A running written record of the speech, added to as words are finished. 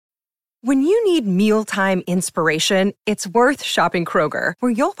When you need mealtime inspiration, it's worth shopping Kroger,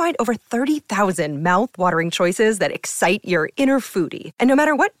 where you'll find over 30,000 mouth-watering choices that excite your inner foodie. And no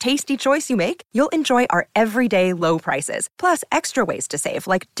matter what tasty choice you make, you'll enjoy our everyday low prices, plus extra ways to save,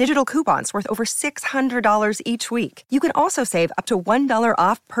 like digital coupons worth over $600 each week. You can also save up to $1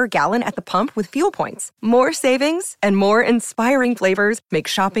 off per gallon at the pump with fuel points. More savings and more inspiring flavors make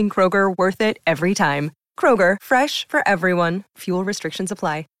shopping Kroger worth it every time. Kroger, fresh for everyone. Fuel restrictions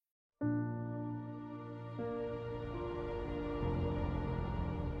apply.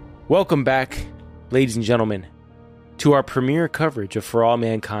 Welcome back, ladies and gentlemen, to our premiere coverage of For All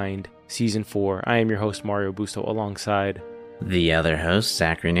Mankind Season 4. I am your host, Mario Busto, alongside the other host,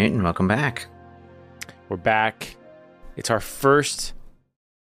 Zachary Newton. Welcome back. We're back. It's our first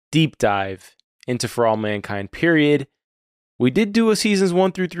deep dive into For All Mankind, period. We did do a Seasons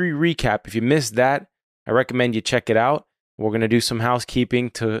 1 through 3 recap. If you missed that, I recommend you check it out. We're going to do some housekeeping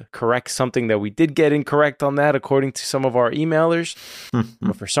to correct something that we did get incorrect on that, according to some of our emailers.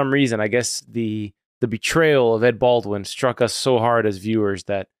 But for some reason, I guess the betrayal of Ed Baldwin struck us so hard as viewers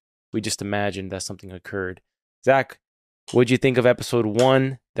that we just imagined that something occurred. Zach, what'd you think of episode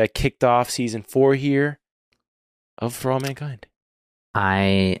 1 that kicked off season 4 here of For All Mankind?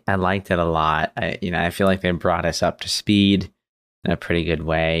 I liked it a lot. I feel like they brought us up to speed in a pretty good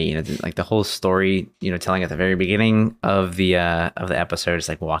way. Like the whole story, telling at the very beginning of the episode, is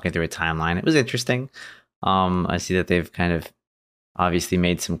like walking through a timeline. It was interesting. I see that they've kind of obviously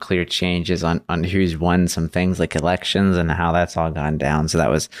made some clear changes on who's won some things like elections and how that's all gone down. So it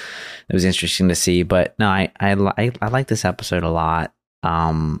was interesting to see. But no, I like this episode a lot.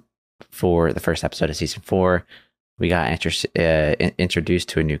 For the first episode of season 4, we got introduced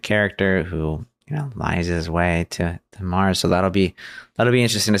to a new character who lies his way to Mars. So that'll be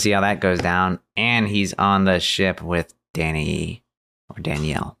interesting to see how that goes down. And he's on the ship with Danny or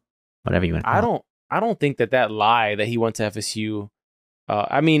Danielle, whatever you want to call it. I don't think that lie that he went to FSU,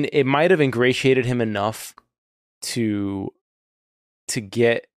 it might have ingratiated him enough to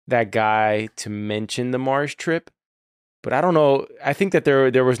get that guy to mention the Mars trip. But I don't know. I think that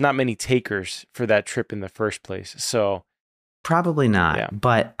there was not many takers for that trip in the first place. So probably not. Yeah.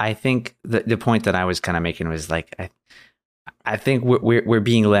 But I think the point that I was kind of making was like, I think we're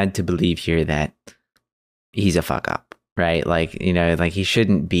being led to believe here that he's a fuck up, right? Like, like he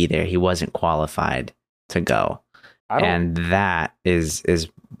shouldn't be there. He wasn't qualified to go. And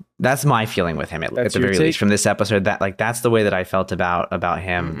that's my feeling with him at the very least from this episode. That's the way that I felt about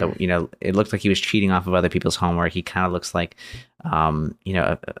him. Mm-hmm. It looked like he was cheating off of other people's homework. He kind of looks like,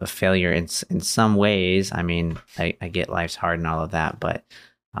 a failure in some ways. I mean, I get life's hard and all of that, but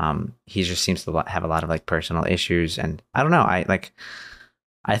he just seems to have a lot of like personal issues. And I don't know.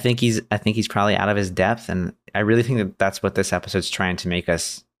 I think he's probably out of his depth, and I really think that that's what this episode's trying to make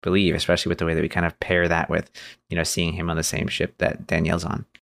us believe, especially with the way that we kind of pair that with, seeing him on the same ship that Danielle's on.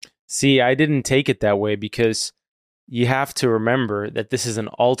 See, I didn't take it that way because you have to remember that this is an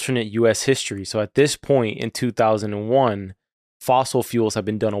alternate U.S. history. So at this point in 2001, fossil fuels have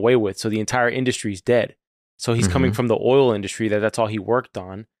been done away with. So the entire industry is dead. So he's coming from the oil industry that's all he worked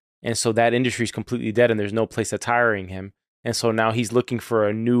on. And so that industry is completely dead and there's no place that's hiring him. And so now he's looking for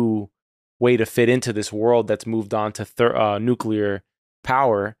a new way to fit into this world that's moved on to nuclear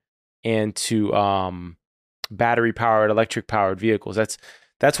power and to battery powered, electric powered vehicles.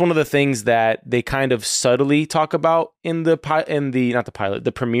 That's one of the things that they kind of subtly talk about in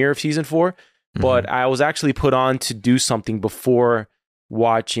the premiere of season 4. But I was actually put on to do something before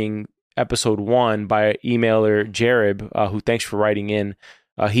watching episode 1 by emailer Jared, who thanks for writing in.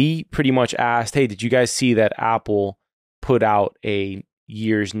 He pretty much asked, hey, did you guys see that Apple put out a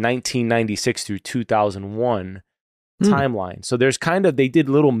years 1996 through 2001 timeline? So there's they did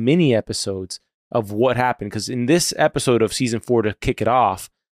little mini episodes of what happened. Because in this episode of season 4, to kick it off,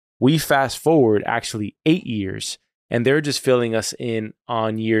 we fast forward actually 8 years, and they're just filling us in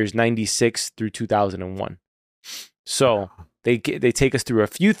on years 96 through 2001. So they take us through a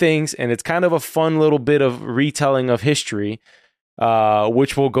few things, and it's kind of a fun little bit of retelling of history,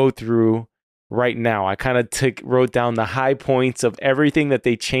 which we'll go through right now. I kind of wrote down the high points of everything that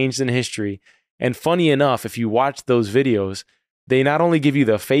they changed in history. And funny enough, if you watch those videos, they not only give you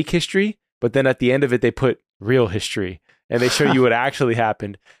the fake history, but then at the end of it, they put real history. And they show you what actually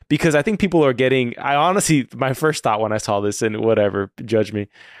happened. Because I think people are I honestly, my first thought when I saw this, and whatever, judge me,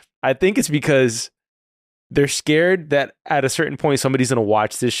 I think it's because they're scared that at a certain point, somebody's going to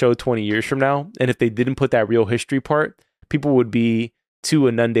watch this show 20 years from now. And if they didn't put that real history part, people would be too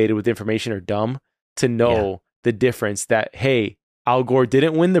inundated with information or dumb to know the difference that, hey, Al Gore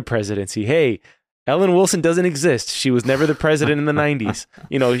didn't win the presidency. Hey, Ellen Wilson doesn't exist. She was never the president in the 90s.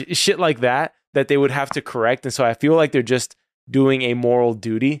 You know, shit like that they would have to correct. And so I feel like they're just doing a moral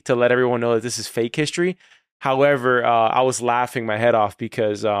duty to let everyone know that this is fake history. However, I was laughing my head off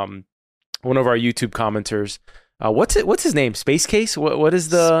because one of our YouTube commenters, what's his name? Space Case? What is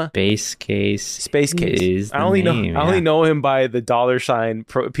the Space Case? Space Case. Is I only know him by the $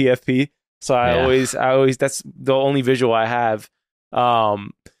 PFP. So I always that's the only visual I have.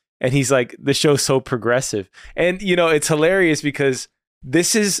 And he's like, the show's so progressive. And you know, it's hilarious because the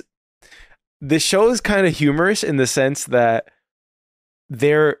show is kind of humorous in the sense that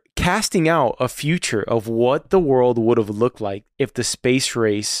they're casting out a future of what the world would have looked like if the space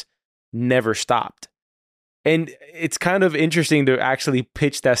race never stopped. And it's kind of interesting to actually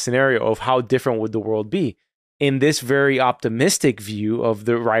pitch that scenario of how different would the world be. In this very optimistic view of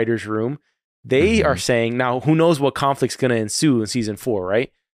the writer's room, they are saying, now who knows what conflict's going to ensue in season 4,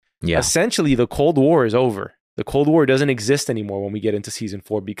 right? Yeah. Essentially, the Cold War is over. The Cold War doesn't exist anymore when we get into season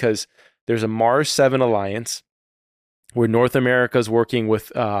 4 because there's a Mars 7 alliance where North America is working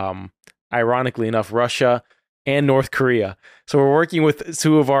with, ironically enough, Russia and North Korea. So we're working with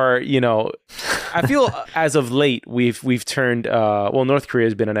two of our, you know, I feel as of late we've turned. North Korea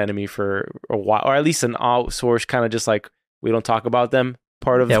has been an enemy for a while, or at least an outsourced kind of just like we don't talk about them.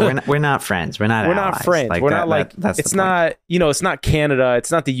 Part of we're not friends. We're not friends. Like we're not like that's it's not, you know, it's not Canada,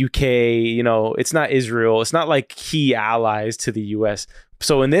 it's not the UK, you know, it's not Israel, it's not like key allies to the US.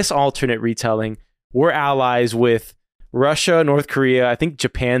 So in this alternate retelling, we're allies with Russia, North Korea, I think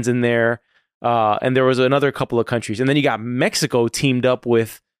Japan's in there, and there was another couple of countries, and then you got Mexico teamed up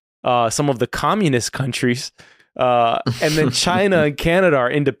with some of the communist countries, and then China and Canada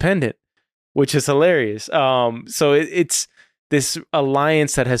are independent, which is hilarious. So it's this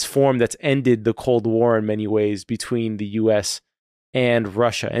alliance that has formed that's ended the Cold War in many ways between the US and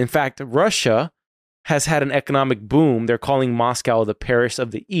Russia. In fact, Russia has had an economic boom. They're calling Moscow the Paris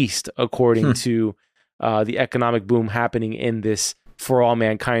of the East, according to the economic boom happening in this For All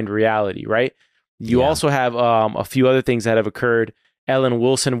Mankind reality, right? You also have a few other things that have occurred. Ellen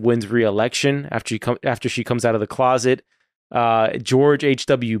Wilson wins re-election after she comes out of the closet. George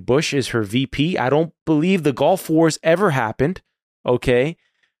H.W. Bush is her VP. I don't believe the Gulf Wars ever happened. Okay.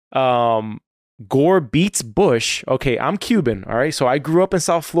 Gore beats Bush. Okay, I'm Cuban. All right. So I grew up in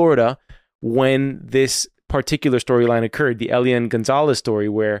South Florida when this particular storyline occurred, the Elian Gonzalez story,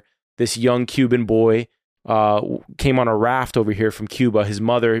 where this young Cuban boy came on a raft over here from Cuba. His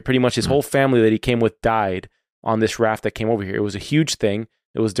mother, pretty much his whole family that he came with died on this raft that came over here. It was a huge thing.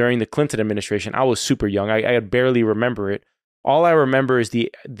 It was during the Clinton administration. I was super young. I barely remember it. All I remember is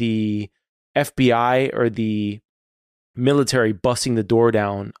the FBI or the military busting the door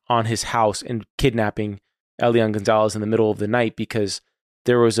down on his house and kidnapping Elian Gonzalez in the middle of the night because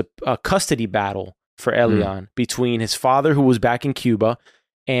there was a custody battle for Elian between his father, who was back in Cuba,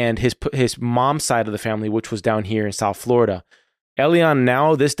 and his mom's side of the family, which was down here in South Florida. Elian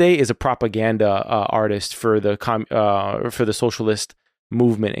now, this day, is a propaganda artist for the socialist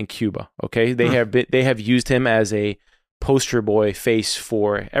movement in Cuba. Okay, they have used him as a poster boy face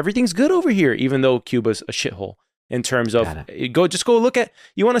for everything's good over here, even though Cuba's a shithole in terms of go look at,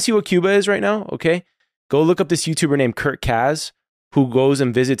 you want to see what Cuba is right now? Okay, go look up this YouTuber named Kurt Kaz who goes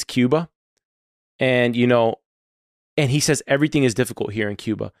and visits Cuba, and he says everything is difficult here in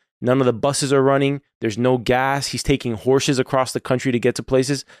Cuba. None of the buses are running. There's no gas. He's taking horses across the country to get to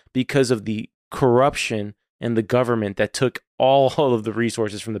places because of the corruption and the government that took all of the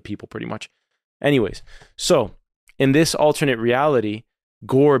resources from the people, pretty much. Anyways, so in this alternate reality,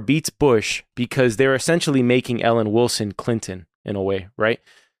 Gore beats Bush because they're essentially making Ellen Wilson Clinton in a way, right?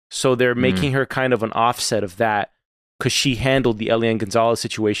 So they're making her kind of an offset of that because she handled the Elian Gonzalez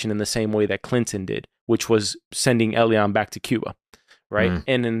situation in the same way that Clinton did, which was sending Elian back to Cuba, right?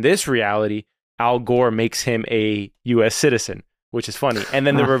 And in this reality, Al Gore makes him a U.S. citizen, which is funny. And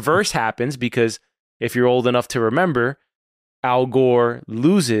then the reverse happens because if you're old enough to remember, Al Gore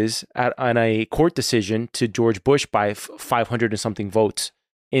loses on a court decision to George Bush by 500 and something votes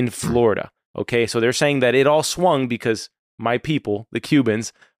in Florida. Okay, so they're saying that it all swung because my people, the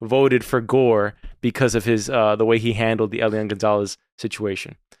Cubans, voted for Gore because of his the way he handled the Elian Gonzalez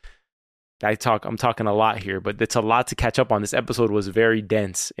situation. I'm talking a lot here, but it's a lot to catch up on. This episode was very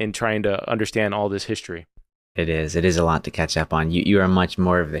dense in trying to understand all this history. It is a lot to catch up on. You are much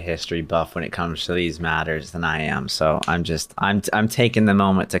more of the history buff when it comes to these matters than I am. So I'm taking the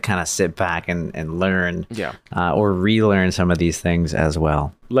moment to kind of sit back and learn, or relearn some of these things as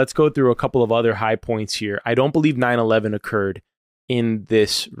well. Let's go through a couple of other high points here. I don't believe 9/11 occurred in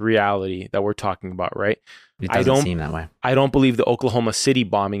this reality that we're talking about, right? It doesn't seem that way. I don't believe the Oklahoma City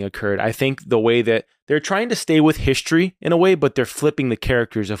bombing occurred. I think the way that they're trying to stay with history in a way, but they're flipping the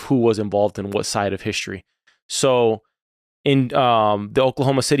characters of who was involved in what side of history. So in the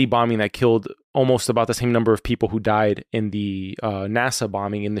Oklahoma City bombing that killed almost about the same number of people who died in the NASA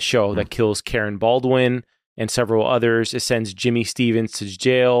bombing in the show that kills Karen Baldwin and several others. It sends Jimmy Stevens to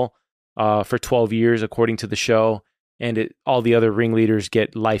jail for 12 years, according to the show. And all the other ringleaders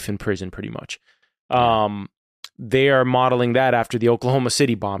get life in prison pretty much. They are modeling that after the Oklahoma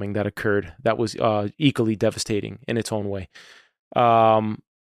City bombing that occurred. That was equally devastating in its own way.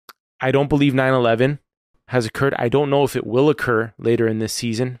 I don't believe 9/11 has occurred. I don't know if it will occur later in this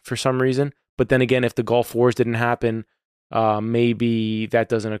season for some reason. But then again, if the Gulf Wars didn't happen, maybe that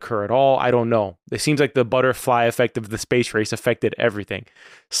doesn't occur at all. I don't know. It seems like the butterfly effect of the space race affected everything.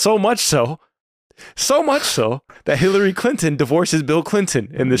 So much so that Hillary Clinton divorces Bill Clinton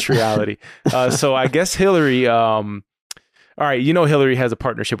in this reality. So I guess Hillary, all right, Hillary has a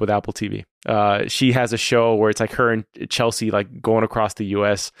partnership with Apple TV. She has a show where it's like her and Chelsea like going across the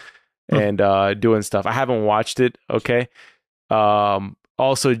U.S. and doing stuff. I haven't watched it. Okay.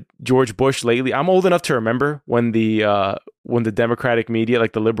 Also, George Bush lately. I'm old enough to remember when the Democratic media,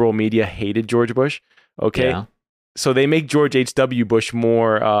 like the liberal media, hated George Bush. Okay. Yeah. So they make George H.W. Bush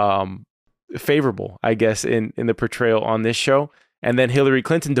more favorable, I guess, in the portrayal on this show. And then Hillary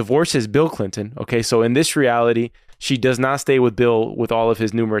Clinton divorces Bill Clinton. Okay. So in this reality, she does not stay with Bill with all of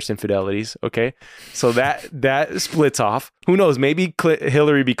his numerous infidelities. Okay. So that splits off. Who knows? Maybe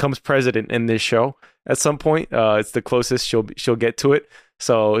Hillary becomes president in this show at some point. It's the closest she'll get to it.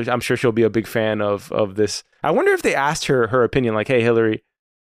 So I'm sure she'll be a big fan of this. I wonder if they asked her opinion, like, hey, Hillary,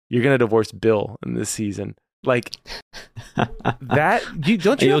 you're going to divorce Bill in this season. Like that.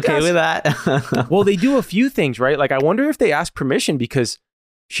 Don't you? Are you okay with that? Well, they do a few things, right? Like, I wonder if they asked permission because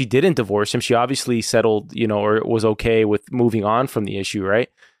she didn't divorce him. She obviously settled, or was okay with moving on from the issue, right?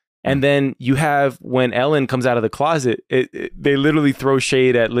 And then you have when Ellen comes out of the closet, they literally throw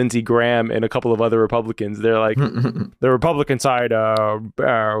shade at Lindsey Graham and a couple of other Republicans. They're like, the Republican side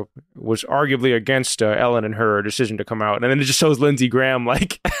was arguably against Ellen and her decision to come out. And then it just shows Lindsey Graham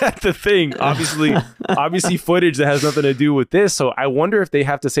like at the thing, obviously footage that has nothing to do with this. So I wonder if they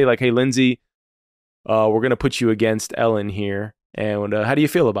have to say like, hey, Lindsey, we're going to put you against Ellen here. And how do you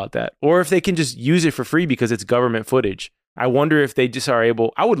feel about that? Or if they can just use it for free because it's government footage. I wonder if they just are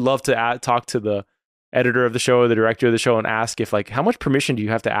able. I would love to talk to the editor of the show or the director of the show and ask if like, how much permission do you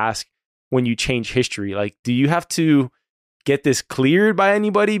have to ask when you change history? Like, do you have to get this cleared by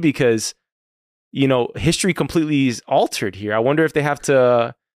anybody? Because, history completely is altered here. I wonder if they have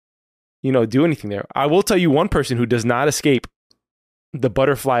to, do anything there. I will tell you one person who does not escape the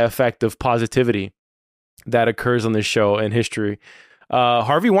butterfly effect of positivity that occurs on this show and history.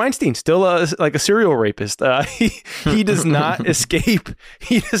 Harvey Weinstein, still a serial rapist. He does not escape.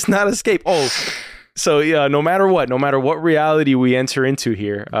 He does not escape. Oh, so yeah, no matter what reality we enter into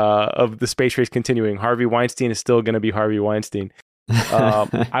here of the space race continuing, Harvey Weinstein is still going to be Harvey Weinstein.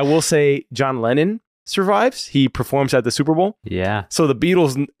 I will say John Lennon survives. He performs at the Super Bowl. Yeah. So the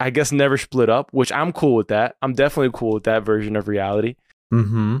Beatles, I guess, never split up, which I'm cool with that. I'm definitely cool with that version of reality.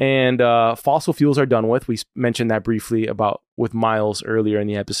 Mm-hmm. And fossil fuels are done with. We mentioned that briefly with Miles earlier in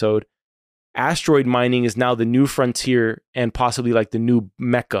the episode. Asteroid mining is now the new frontier and possibly like the new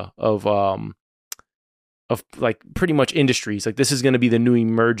mecca of like pretty much industries. Like this is going to be the new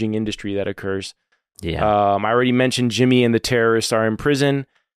emerging industry that occurs. Yeah. I already mentioned Jimmy and the terrorists are in prison.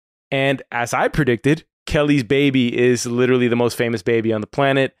 And as I predicted, Kelly's baby is literally the most famous baby on the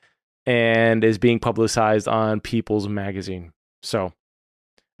planet and is being publicized on People's Magazine. So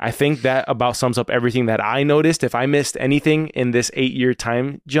I think that about sums up everything that I noticed. If I missed anything in this 8-year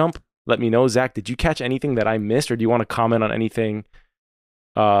time jump, let me know. Zach, did you catch anything that I missed, or do you want to comment on anything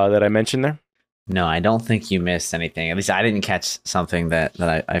that I mentioned there? No, I don't think you missed anything. At least I didn't catch something that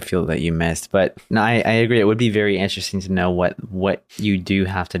I feel that you missed. But no, I agree. It would be very interesting to know what you do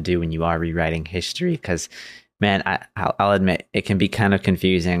have to do when you are rewriting history. Because, man, I'll admit, it can be kind of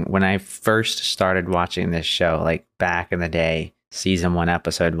confusing. When I first started watching this show, like back in the day, Season 1,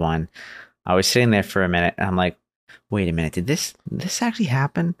 Episode 1, I was sitting there for a minute and I'm like, wait a minute, did this actually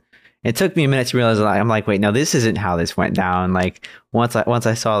happen? It took me a minute to realize, I'm like, wait, no, this isn't how this went down. Like once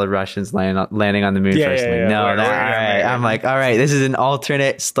I saw the Russians landing on the moon first, right. I'm like, all right, this is an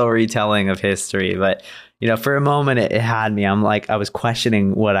alternate storytelling of history. But for a moment it had me. I'm like, I was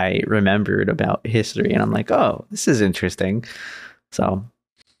questioning what I remembered about history, and I'm like, oh, this is interesting. So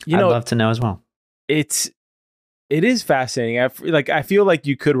I'd love to know as well. It is fascinating. I feel like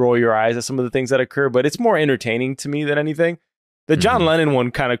you could roll your eyes at some of the things that occur, but it's more entertaining to me than anything. The John Lennon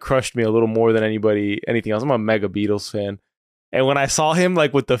one kind of crushed me a little more than anything else. I'm a mega Beatles fan. And when I saw him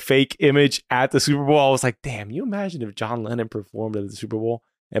like with the fake image at the Super Bowl, I was like, damn, you imagine if John Lennon performed at the Super Bowl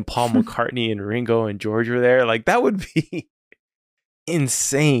and Paul McCartney and Ringo and George were there? Like, that would be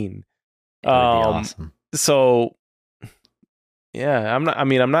insane. It would be awesome. So yeah, I'm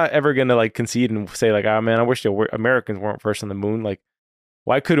not ever gonna like concede and say like, oh man, I wish Americans weren't first on the moon. Like,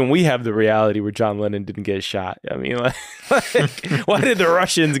 why couldn't we have the reality where John Lennon didn't get shot? I mean, like why did the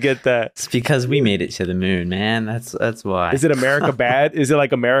Russians get that? It's because we made it to the moon, man. That's why. Is it America bad? Is it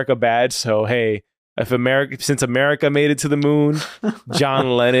like America bad? So hey, since America made it to the moon,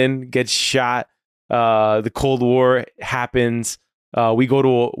 John Lennon gets shot. The Cold War happens. We go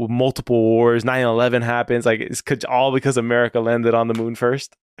to multiple wars. 9/11 happens. Like, it's all because America landed on the moon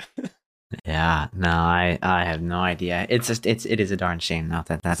first. Yeah, no, I have no idea. It is a darn shame. No,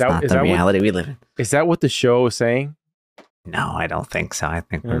 that's not the reality we live in. Is that what the show is saying? No, I don't think so. I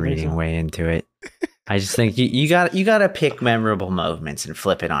think we're reading way into it. I just think you got to pick memorable moments and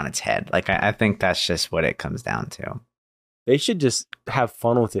flip it on its head. Like, I think that's just what it comes down to. They should just have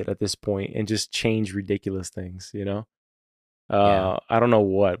fun with it at this point and just change ridiculous things, you know? I don't know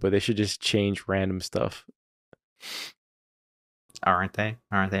what, but they should just change random stuff. Aren't they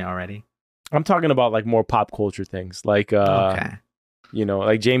already? I'm talking about like more pop culture things, like Okay. you know,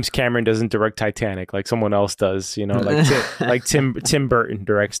 like James Cameron doesn't direct Titanic, like someone else does, you know, like Tim Burton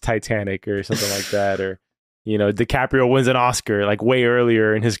directs Titanic or something like that, or you know, DiCaprio wins an Oscar like way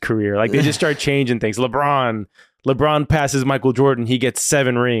earlier in his career. Like, they just start changing things. LeBron passes Michael Jordan, he gets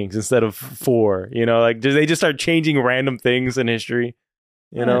 7 rings instead of 4. You know, like they just start changing random things in history.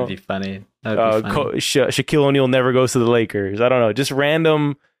 You know, that'd be funny. Shaquille O'Neal never goes to the Lakers. I don't know, just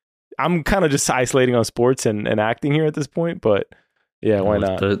random. I'm kind of just isolating on sports and acting here at this point, but yeah, why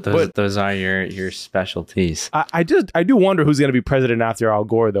not? Those are your specialties. I do wonder who's going to be president after Al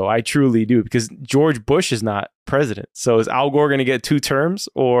Gore, though. I truly do, because George Bush is not president. So is Al Gore going to get 2 terms,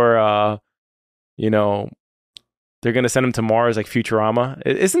 or you know, they're going to send him to Mars like Futurama?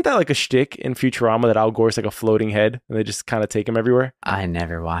 Isn't that like a shtick in Futurama that Al Gore's like a floating head and they just kind of take him everywhere? I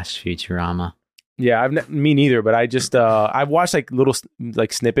never watched Futurama. Yeah, me neither. But I just I've watched like little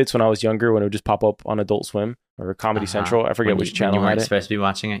like snippets when I was younger, when it would just pop up on Adult Swim or Comedy Central. I forget which channel. You weren't supposed to be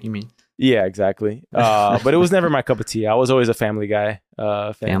watching it, you mean? Yeah, exactly. But it was never my cup of tea. I was always a Family Guy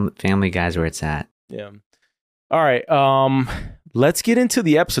fan. Family Guy's where it's at. Yeah. All right. Let's get into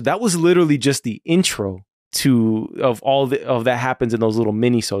the episode. That was literally just the intro of that happens in those little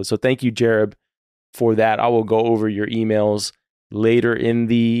mini-sodes. So thank you, Jared, for that. I will go over your emails later in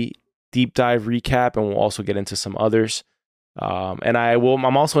the deep dive recap, and we'll also get into some others. And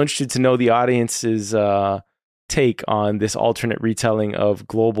I'm also interested to know the audience's take on this alternate retelling of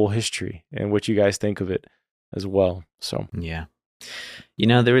global history and what you guys think of it as well. So yeah, you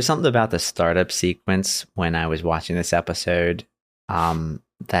know, there was something about the startup sequence when I was watching this episode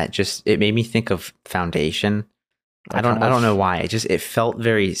that just, it made me think of Foundation. Like I don't know why. It felt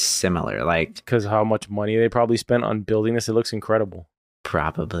very similar, like because how much money they probably spent on building this. It looks incredible.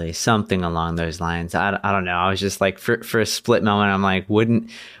 Probably something along those lines. I don't know. I was just like, for a split moment, I'm like, wouldn't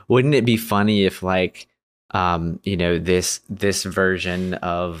it be funny if like, you know, this version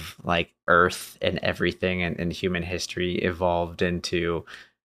of like Earth and everything and human history evolved into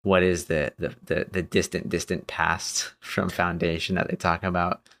what is the distant past from Foundation that they talk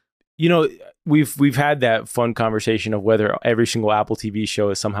about. You know, we've had that fun conversation of whether every single Apple TV show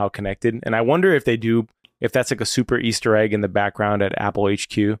is somehow connected, and I wonder if they do. If that's like a super Easter egg in the background at Apple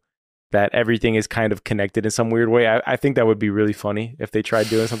HQ, that everything is kind of connected in some weird way. I think that would be really funny if they tried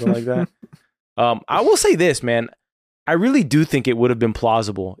doing something like that. I will say this, man. I really do think it would have been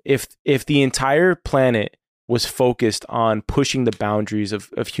plausible if the entire planet was focused on pushing the boundaries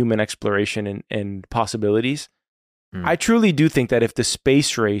of human exploration and possibilities. I truly do think that if the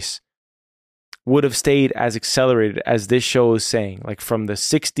space race would have stayed as accelerated as this show is saying, like from the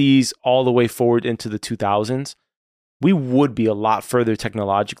 60s all the way forward into the 2000s, we would be a lot further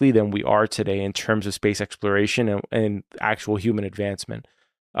technologically than we are today in terms of space exploration and actual human advancement.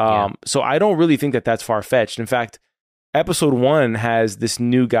 So I don't really think that that's far-fetched. In fact, episode 1 has this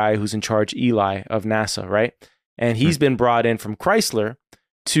new guy who's in charge, Eli, of NASA, right? And he's been brought in from Chrysler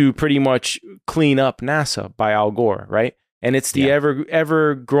to pretty much clean up NASA by Al Gore, right? And it's the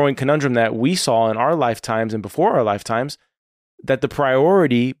ever growing conundrum that we saw in our lifetimes and before our lifetimes, that the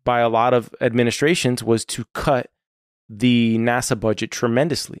priority by a lot of administrations was to cut the NASA budget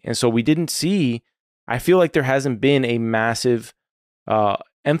tremendously. And so we didn't see, I feel like there hasn't been a massive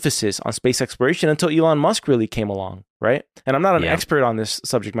emphasis on space exploration until Elon Musk really came along, right? And I'm not an expert on this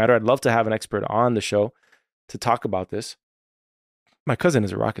subject matter. I'd love to have an expert on the show to talk about this. My cousin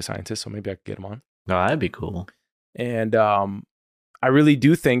is a rocket scientist, so maybe I could get him on. Oh, that'd be cool. And I really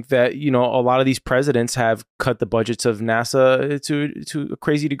do think that, you know, a lot of these presidents have cut the budgets of NASA to a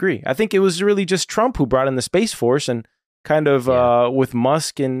crazy degree. I think it was really just Trump who brought in the Space Force, and kind of with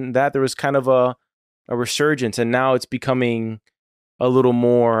Musk and that, there was kind of a resurgence, and now it's becoming a little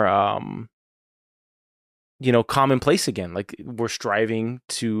more you know, commonplace again. Like, we're striving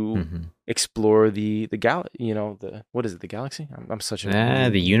to explore the what is it, the galaxy? I'm such a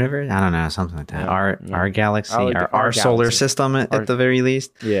the universe. I don't know, something like that. Yeah, Our galaxy, like our solar galaxy. system at the very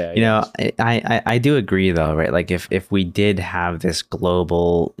least. Yeah, you know, I do agree though, right? Like if we did have this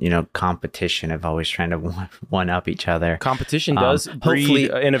global, you know, competition of always trying to one up each other, competition does breed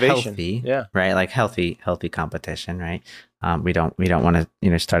innovation. Healthy, yeah, right? Like healthy competition, right? We don't want to, you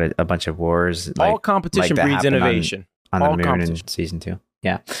know, start a bunch of wars. All competition that breeds innovation. On the moon in season 2.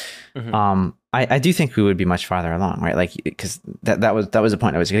 Yeah. I do think we would be much farther along, right? Like, because that was the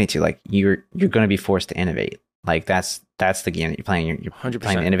point I was getting to. Like, you're going to be forced to innovate. Like, that's the game that you're playing. You're 100%.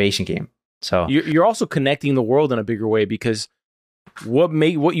 playing the innovation game. So you're also connecting the world in a bigger way, because what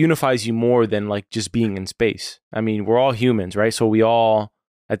unifies you more than like just being in space? I mean, we're all humans, right? So we all,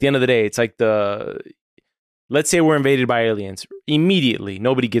 at the end of the day, it's like let's say we're invaded by aliens. Immediately,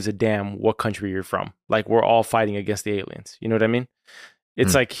 nobody gives a damn what country you're from. Like, we're all fighting against the aliens. You know what I mean?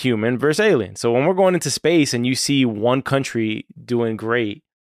 It's like human versus alien. So when we're going into space and you see one country doing great,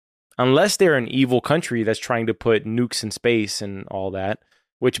 unless they're an evil country that's trying to put nukes in space and all that,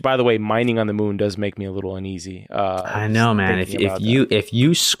 which, by the way, mining on the moon does make me a little uneasy. I know, man. If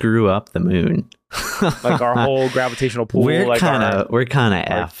you screw up the moon, like our whole gravitational pull, we're kind of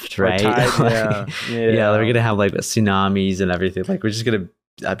effed, right? Yeah, we're gonna have like tsunamis and everything. Like, we're just gonna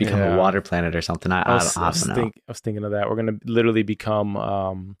become a water planet or something. I don't know. I was thinking of that. We're gonna literally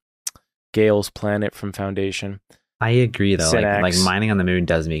become Gale's planet from Foundation. I agree, though. Synax. Like mining on the moon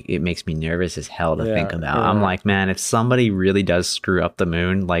makes me nervous as hell to think about. Yeah. I'm like, man, if somebody really does screw up the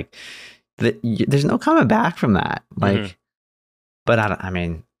moon, like, there's no coming back from that. Like, but I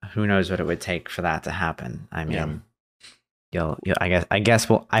mean, who knows what it would take for that to happen? I mean,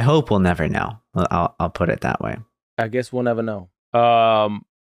 I hope we'll never know. I'll put it that way. I guess we'll never know. The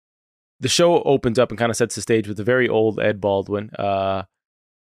show opens up and kind of sets the stage with a very old Ed Baldwin.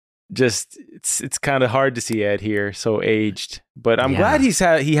 Just it's kind of hard to see Ed here, so aged. But I'm glad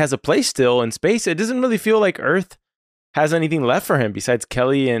he has a place still in space. It doesn't really feel like Earth has anything left for him besides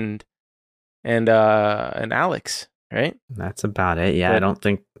Kelly and Alex, right? That's about it. Yeah, but I don't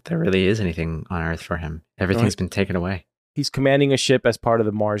think there really is anything on Earth for him. Everything's been taken away. He's commanding a ship as part of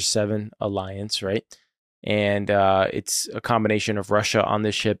the Mars 7 alliance, right? And it's a combination of Russia on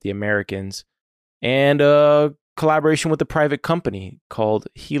this ship, the Americans, and collaboration with a private company called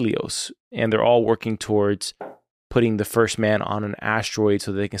Helios, and they're all working towards putting the first man on an asteroid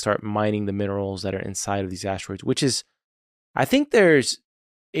so that they can start mining the minerals that are inside of these asteroids, which is, I think there's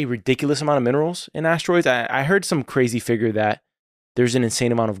a ridiculous amount of minerals in asteroids. I heard some crazy figure that there's an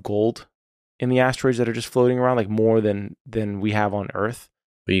insane amount of gold in the asteroids that are just floating around, like more than we have on Earth.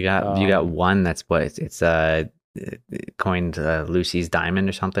 But you got one that's it's coined Lucy's diamond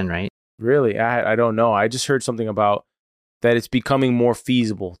or something, right? Really? I don't know. I just heard something about that it's becoming more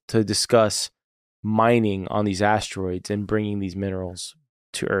feasible to discuss mining on these asteroids and bringing these minerals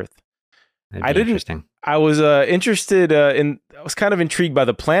to Earth. Interesting. I was interested I was kind of intrigued by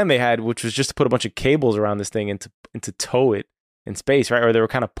the plan they had, which was just to put a bunch of cables around this thing and to tow it in space, right? Or they were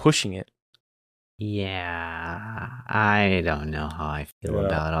kind of pushing it. Yeah, I don't know how I feel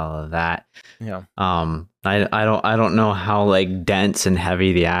about all of that. Yeah. I don't know how like dense and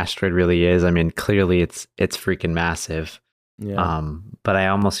heavy the asteroid really is. I mean, clearly it's freaking massive. Yeah. But I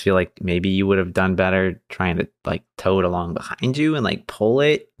almost feel like maybe you would have done better trying to like tow it along behind you and like pull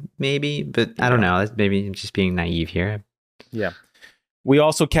it, maybe. But I don't know. That's maybe I'm just being naive here. Yeah. We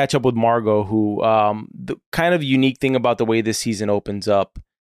also catch up with Margot, who the kind of unique thing about the way this season opens up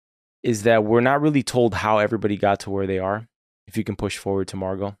is that we're not really told how everybody got to where they are. If you can push forward to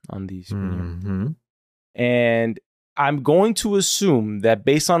Margot on the screen here. And I'm going to assume that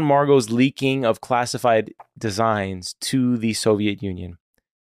based on Margot's leaking of classified designs to the Soviet Union,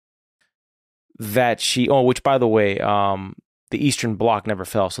 that which by the way, the Eastern Bloc never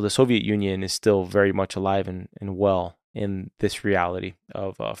fell. So the Soviet Union is still very much alive and well in this reality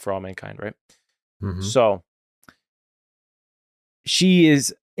of For All Mankind, right? So she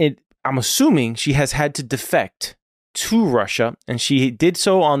is... I'm assuming she has had to defect to Russia, and she did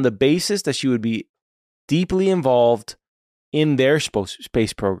so on the basis that she would be deeply involved in their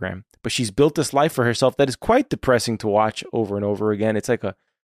space program. But she's built this life for herself that is quite depressing to watch over and over again. It's like a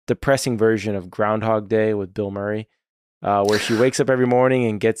depressing version of Groundhog Day with Bill Murray. where she wakes up every morning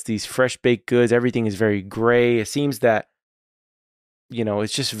and gets these fresh baked goods. Everything is very gray. It seems that,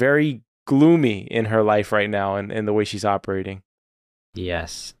 it's just very gloomy in her life right now and the way she's operating.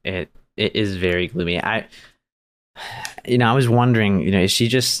 Yes, it is very gloomy. I was wondering, is she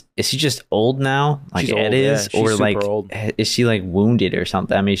just old now, like She's Ed old, is, yeah. or She's like super old. is she like wounded or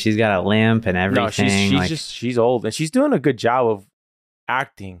something? I mean, she's got a limp and everything. No, she's old, and she's doing a good job of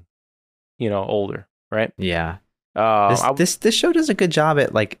acting, older, right? Yeah. This This show does a good job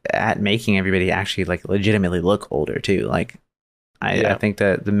at making everybody actually like legitimately look older too. Like, I think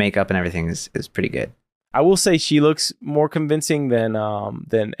the makeup and everything is pretty good. I will say she looks more convincing than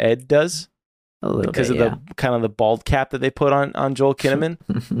Ed does. A little because bit, of the kind of the bald cap that they put on Joel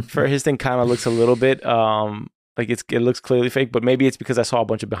Kinnaman. For his thing kind of looks a little bit like it looks clearly fake, but maybe it's because I saw a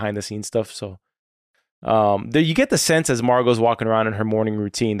bunch of behind the scenes stuff. So there you get the sense as Margot's walking around in her morning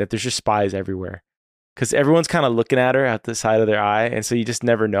routine that there's just spies everywhere because everyone's kind of looking at her at the side of their eye, and so you just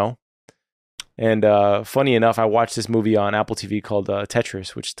never know. And funny enough, I watched this movie on Apple TV called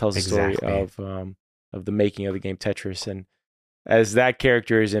Tetris, which tells the story of the making of the game Tetris, and as that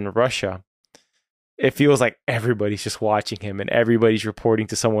character is in Russia, it feels like everybody's just watching him and everybody's reporting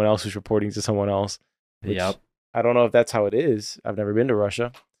to someone else who's reporting to someone else. Yep. I don't know if that's how it is. I've never been to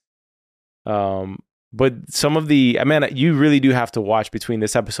Russia. But some of you really do have to watch between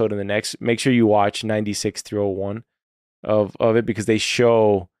this episode and the next. Make sure you watch 96 through 01 of it because they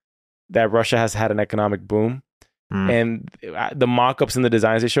show that Russia has had an economic boom. And the mock-ups and the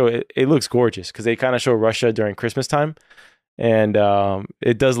designs they show, it looks gorgeous because they kind of show Russia during Christmas time. And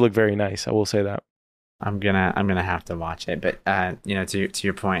it does look very nice. I will say that. I'm gonna have to watch it, but to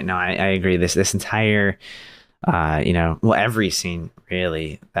your point, no, I agree. This entire, every scene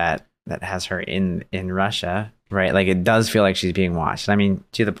really that has her in Russia, right? Like it does feel like she's being watched. I mean,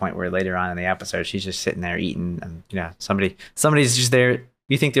 to the point where later on in the episode, she's just sitting there eating, and somebody's just there.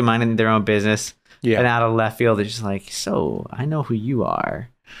 You think they're minding their own business, and out of left field, they're just like, "So I know who you are."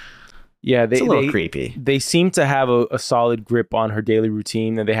 Yeah, it's a little creepy. They seem to have a solid grip on her daily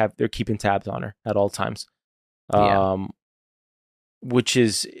routine, and they're keeping tabs on her at all times, which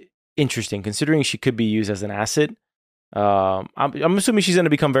is interesting considering she could be used as an asset. I'm assuming she's going to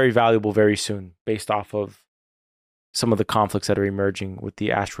become very valuable very soon, based off of some of the conflicts that are emerging with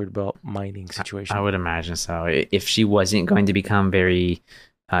the asteroid belt mining situation. I would imagine so. If she wasn't going to become very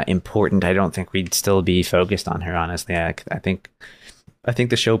important, I don't think we'd still be focused on her. Honestly, I think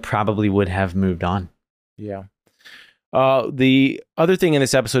the show probably would have moved on. Yeah. The other thing in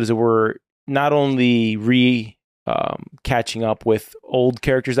this episode is that we're not only catching up with old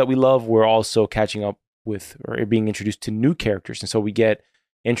characters that we love, we're also catching up with or being introduced to new characters. And so we get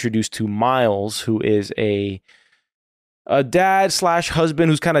introduced to Miles, who is a dad /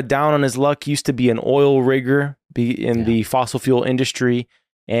 husband who's kind of down on his luck. He used to be an oil rigger in the fossil fuel industry.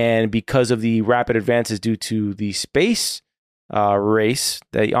 And because of the rapid advances due to the space race,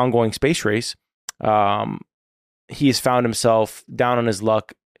 the ongoing space race, he has found himself down on his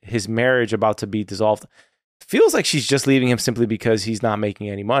luck, his marriage about to be dissolved. Feels like she's just leaving him simply because he's not making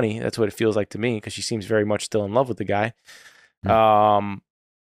any money. That's what it feels like to me, because she seems very much still in love with the guy. And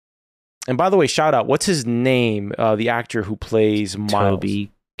by the way, shout out, what's his name? The actor who plays Miles.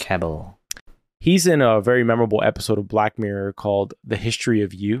 Toby Kebbell. He's in a very memorable episode of Black Mirror called The History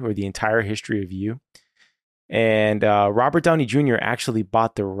of You, or The Entire History of You. And Robert Downey Jr. actually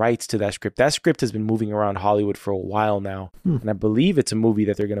bought the rights to that script. That script has been moving around Hollywood for a while now. And I believe it's a movie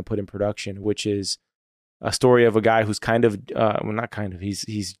that they're going to put in production, which is a story of a guy who's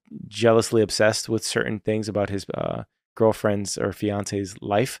he's jealously obsessed with certain things about his girlfriend's or fiance's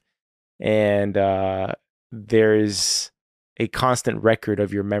life. And there's a constant record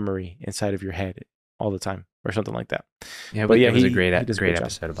of your memory inside of your head all the time, or something like that. Yeah, but it was a great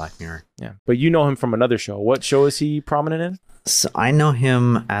episode of Black Mirror. Yeah, but you know him from another show. What show is he prominent in? So I know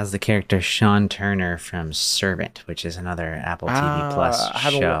him as the character Sean Turner from Servant, which is another Apple TV Plus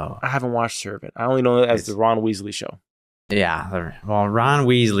show. I haven't watched Servant. I only know it as the Ron Weasley show. Yeah, well, Ron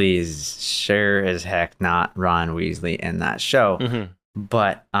Weasley is sure as heck not Ron Weasley in that show. Mm-hmm.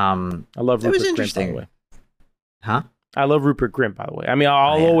 But I love Rupert Grint, by the way. Huh? I love Rupert Grint, by the way. I mean,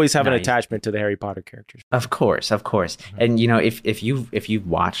 I'll always have an attachment to the Harry Potter characters. Of course. Mm-hmm. And if you've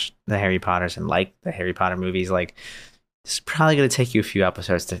watched the Harry Potters and like the Harry Potter movies, like it's probably going to take you a few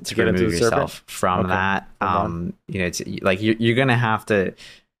episodes to remove yourself from that. It's like you're going to have to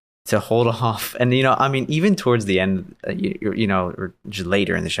hold off. And I mean, even towards the end, or just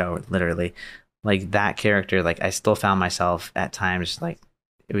later in the show, literally, like that character, like I still found myself at times like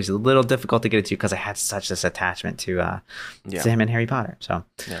it was a little difficult to get into because I had such this attachment to him and Harry Potter. So,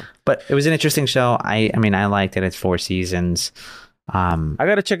 but it was an interesting show. I mean, I liked it. It's 4 seasons. I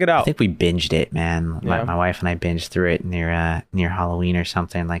gotta check it out. I think we binged it, man. My wife and I binged through it near Halloween or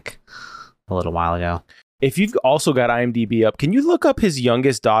something, like a little while ago. If you've also got IMDb up, can you look up his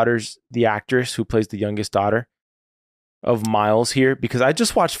youngest daughter's, the actress who plays the youngest daughter of Miles here? Because I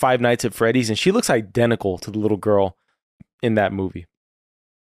just watched Five Nights at Freddy's and she looks identical to the little girl in that movie.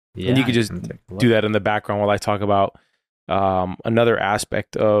 Yeah, and you could just do that in the background while I talk about another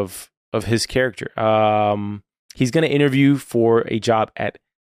aspect of his character. He's going to interview for a job at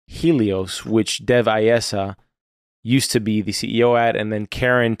Helios, which Dev Ayesa used to be the CEO at, and then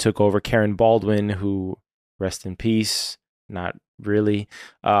Karen took over. Karen Baldwin, who, rest in peace, not really,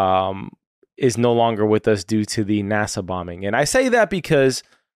 is no longer with us due to the NASA bombing. And I say that because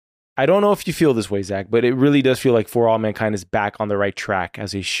I don't know if you feel this way, Zach, but it really does feel like For All Mankind is back on the right track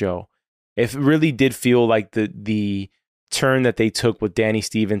as a show. It really did feel like the turn that they took with Danny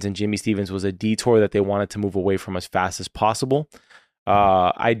Stevens and Jimmy Stevens was a detour that they wanted to move away from as fast as possible.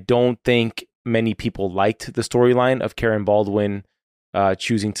 I don't think many people liked the storyline of Karen Baldwin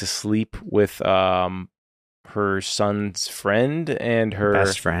choosing to sleep with her son's friend and her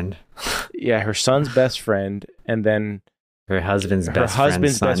best friend. Yeah, her son's best friend, and then her husband's best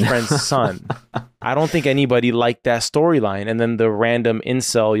friend's son. I don't think anybody liked that storyline. And then the random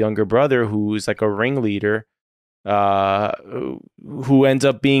incel younger brother who's like a ringleader, who ends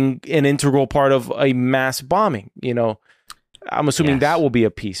up being an integral part of a mass bombing. You know, I'm assuming that will be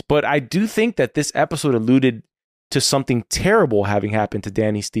a piece. But I do think that this episode alluded to something terrible having happened to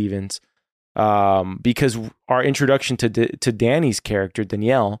Danny Stevens, because our introduction to Danny's character,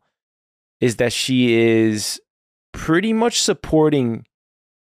 Danielle, is that she is pretty much supporting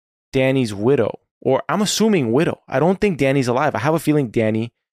Danny's widow, or I'm assuming widow. I don't think Danny's alive. I have a feeling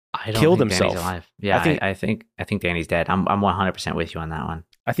Danny killed himself. Danny's alive. Yeah, I think Danny's dead. I'm 100% with you on that one.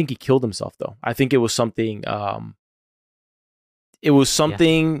 I think he killed himself, though. I think it was something. It was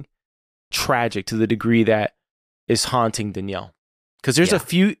something tragic to the degree that is haunting Danielle. Because there's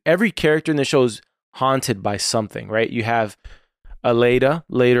every character in the show is haunted by something, right? You have Aleida.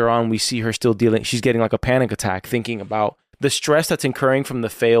 Later on, we see her still she's getting like a panic attack, thinking about the stress that's incurring from the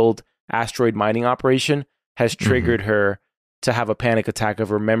failed asteroid mining operation has triggered her to have a panic attack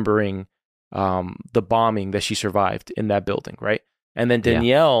of remembering the bombing that she survived in that building, right? And then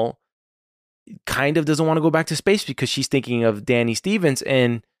Danielle kind of doesn't want to go back to space because she's thinking of Danny Stevens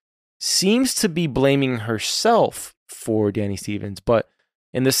and seems to be blaming herself for Danny Stevens. But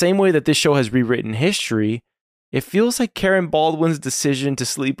in the same way that this show has rewritten history, it feels like Karen Baldwin's decision to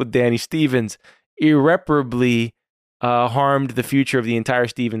sleep with Danny Stevens irreparably harmed the future of the entire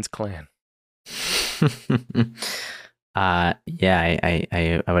Stevens clan. I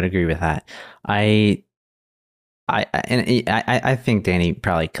would agree with that. I think Danny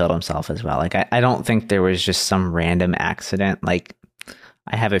probably killed himself as well. Like I don't think there was just some random accident. Like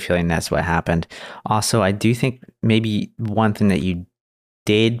I have a feeling that's what happened. Also, I do think maybe one thing that you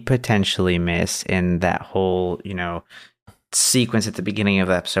did potentially miss in that whole, sequence at the beginning of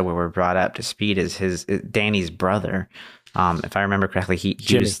the episode where we're brought up to speed is Danny's brother. If I remember correctly, he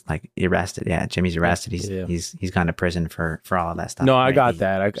was like arrested. Yeah, Jimmy's arrested. He's gone to prison for all of that stuff. No, I got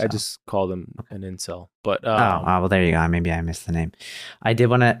that. I just called him an incel. But well, there you go. Maybe I missed the name. I did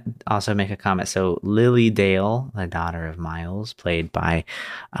want to also make a comment. So Lily Dale, the daughter of Miles, played by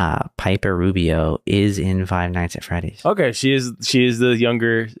Piper Rubio, is in Five Nights at Freddy's. Okay, she is the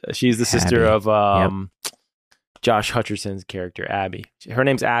younger. She's the sister of Josh Hutcherson's character, Abby. Her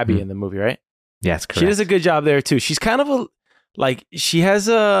name's Abby in the movie, right? Yes, correct. She does a good job there too. She's kind of she kind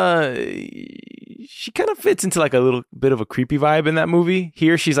of fits into like a little bit of a creepy vibe in that movie.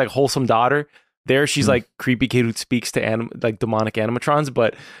 Here, she's like wholesome daughter. There, she's like creepy kid who speaks to like demonic animatrons.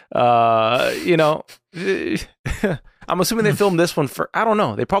 But I'm assuming they filmed this one I don't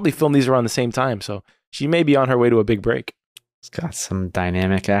know. They probably filmed these around the same time, so she may be on her way to a big break. It's got some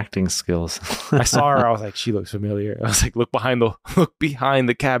dynamic acting skills. I saw her. I was like, she looks familiar. I was like, look behind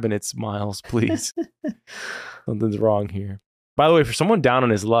the cabinets, Miles, please. Something's wrong here. By the way, for someone down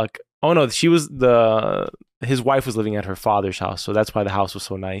on his luck, oh no, his wife was living at her father's house, so that's why the house was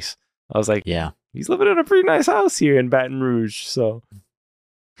so nice. I was like, yeah, he's living in a pretty nice house here in Baton Rouge. So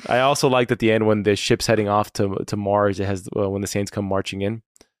I also liked at the end when the ship's heading off to Mars, it has when the Saints come marching in,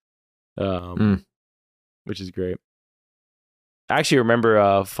 which is great. I actually remember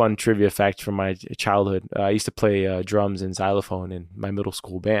a fun trivia fact from my childhood. I used to play drums and xylophone in my middle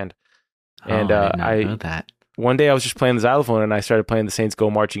school band. And I did not know that. One day I was just playing the xylophone and I started playing the Saints Go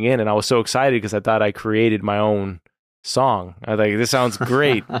Marching In, and I was so excited because I thought I created my own song. I was like, this sounds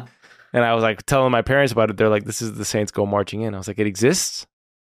great. And I was like telling my parents about it. They're like, this is the Saints Go Marching In. I was like, it exists?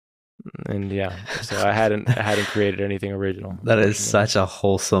 And yeah, so I hadn't created anything original. That is such a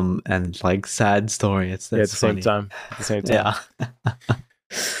wholesome and like sad story. It's at the same time. Yeah.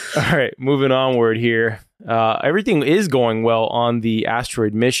 All right, moving onward here. Everything is going well on the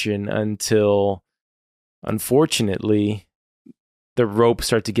asteroid mission until, unfortunately, the ropes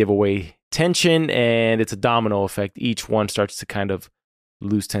start to give away tension, and it's a domino effect. Each one starts to kind of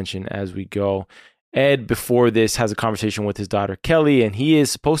lose tension as we go. Ed, before this, has a conversation with his daughter, Kelly, and he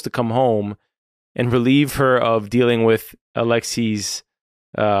is supposed to come home and relieve her of dealing with Alexei's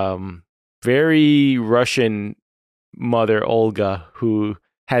very Russian mother, Olga, who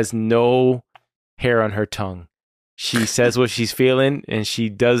has no hair on her tongue. She says what she's feeling, and she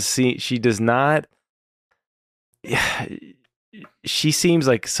does not. She seems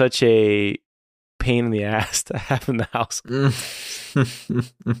like such a pain in the ass to have in the house.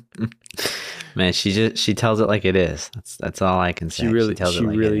 Man, she tells it like it is. That's all I can say. She really does.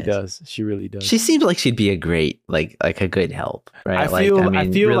 She really does. She seems like she'd be a great like a good help, right? I feel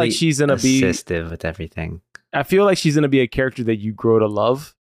really like she's gonna be assistive with everything. I feel like she's gonna be a character that you grow to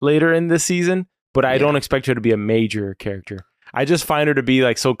love later in this season, but I don't expect her to be a major character. I just find her to be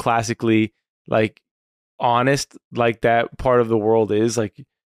like so classically like honest, like that part of the world is. Like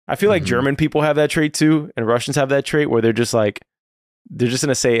I feel like German people have that trait too, and Russians have that trait where they're just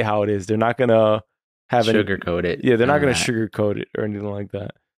gonna say it how it is. They're not gonna have sugarcoat it. Yeah, they're not gonna sugarcoat it or anything like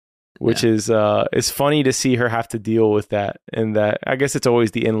that. Which is it's funny to see her have to deal with that, and that I guess it's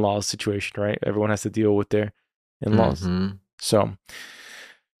always the in-laws situation, right? Everyone has to deal with their in-laws. So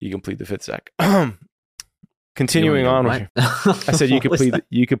you can plead the fifth, Zach. Continuing on with I said you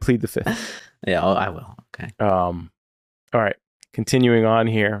could plead the fifth. Yeah, I will. Okay. All right. Continuing on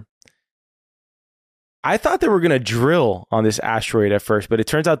here. I thought they were going to drill on this asteroid at first, but it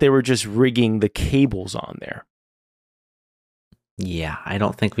turns out they were just rigging the cables on there. Yeah, I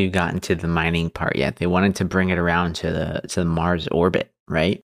don't think we've gotten to the mining part yet. They wanted to bring it around to the Mars orbit,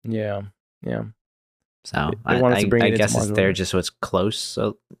 right? Yeah. So I guess it's there just so it's close,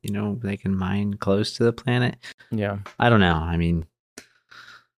 so they can mine close to the planet. Yeah. I don't know. I mean,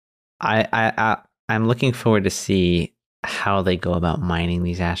 I'm looking forward to see how they go about mining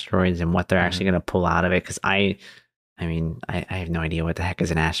these asteroids and what they're actually going to pull out of it. Because I have no idea what the heck is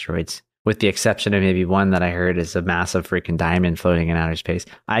an asteroid, with the exception of maybe one that I heard is a massive freaking diamond floating in outer space.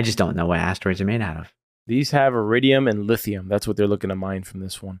 I just don't know what asteroids are made out of. These have iridium and lithium. That's what they're looking to mine from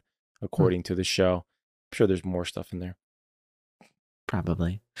this one, according to the show. I'm sure there's more stuff in there.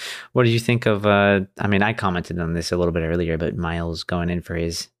 Probably. What did you think of? I commented on this a little bit earlier, but Miles going in for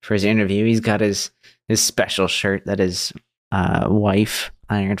his interview. He's got his special shirt that his wife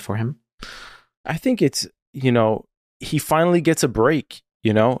ironed for him. I think it's he finally gets a break.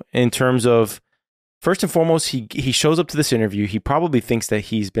 In terms of, first and foremost, he shows up to this interview. He probably thinks that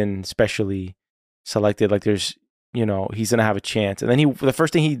he's been specially selected. Like there's he's gonna have a chance, and then the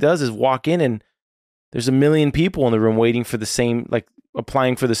first thing he does is walk in and there's a million people in the room waiting for the same, like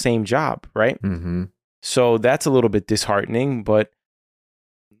applying for the same job, right? Mm-hmm. So that's a little bit disheartening, but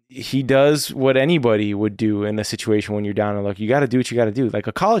he does what anybody would do in a situation when you're down and luck. You got to do what you got to do. Like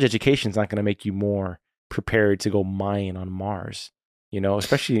a college education is not going to make you more prepared to go mine on Mars,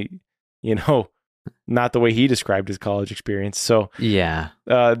 especially, not the way he described his college experience. So yeah,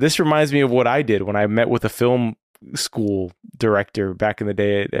 this reminds me of what I did when I met with a film school director back in the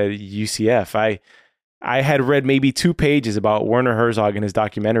day at UCF. I had read maybe 2 pages about Werner Herzog and his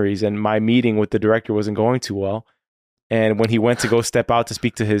documentaries, and my meeting with the director wasn't going too well. And when he went to go step out to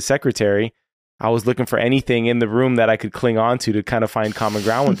speak to his secretary, I was looking for anything in the room that I could cling on to kind of find common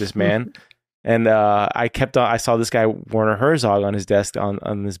ground with this man. And I saw this guy, Werner Herzog, on his desk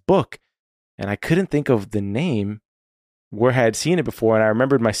on this book, and I couldn't think of the name where I had seen it before. And I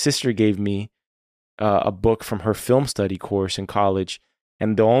remembered my sister gave me a book from her film study course in college.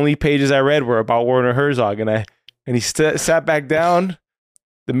 And the only pages I read were about Werner Herzog. And he sat back down.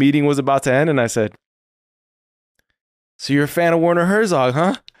 The meeting was about to end. And I said, "So you're a fan of Werner Herzog,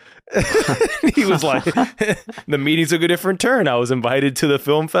 huh?" He was like, the meeting took a different turn. I was invited to the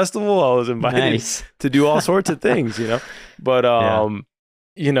film festival. I was invited to do all sorts of things, But,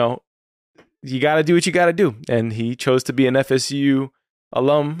 you got to do what you got to do. And he chose to be an FSU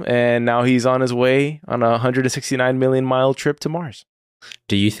alum. And now he's on his way on a 169 million mile trip to Mars.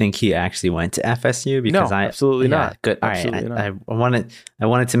 Do you think he actually went to FSU? Because no, absolutely not. Good. All right. I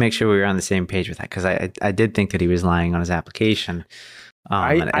wanted to make sure we were on the same page with that, because I did think that he was lying on his application.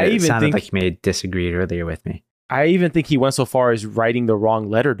 I it even sounded think like he may have disagreed earlier with me. I even think he went so far as writing the wrong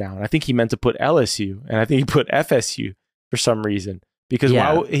letter down. I think he meant to put LSU, and I think he put FSU for some reason. Because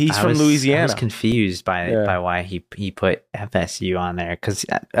he's from Louisiana. I was confused by why he put FSU on there, because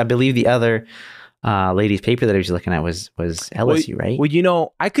I believe the other ladies' paper that he was looking at was LSU, right?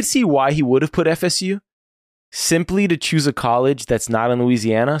 Well, I could see why he would have put FSU, simply to choose a college that's not in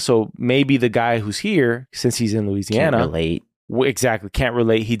Louisiana. So maybe the guy who's here, since he's in Louisiana, can't relate. Exactly, can't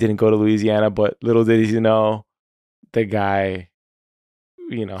relate. He didn't go to Louisiana, but little did he know, the guy,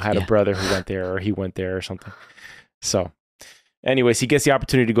 had a brother who went there, or he went there or something. So. Anyways, he gets the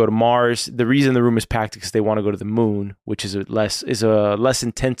opportunity to go to Mars. The reason the room is packed is because they want to go to the moon, which is a less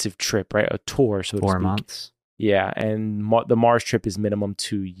intensive trip, right? A tour, so to speak. 4 months. Yeah, and the Mars trip is minimum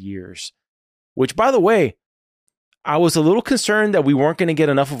 2 years. Which, by the way, I was a little concerned that we weren't going to get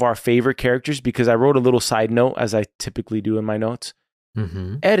enough of our favorite characters, because I wrote a little side note, as I typically do in my notes.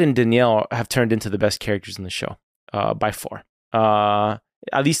 Mm-hmm. Ed and Danielle have turned into the best characters in the show, by far.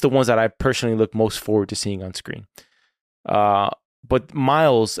 At least the ones that I personally look most forward to seeing on screen. But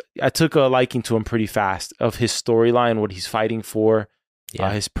Miles, I took a liking to him pretty fast, of his storyline, what he's fighting for,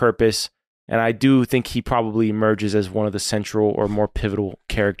 his purpose. And I do think he probably emerges as one of the central or more pivotal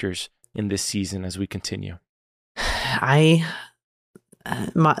characters in this season as we continue. The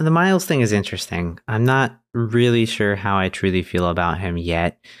Miles thing is interesting. I'm not really sure how I truly feel about him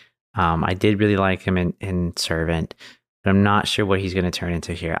yet. I did really like him in Servant, but I'm not sure what he's going to turn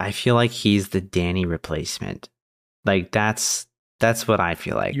into here. I feel like he's the Danny replacement. Like that's what I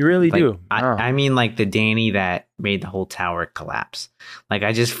feel like. You really do. I mean, like the Danny that made the whole tower collapse. Like,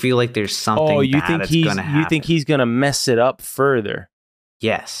 I just feel like there's something you bad think that's going to happen. You think he's going to mess it up further?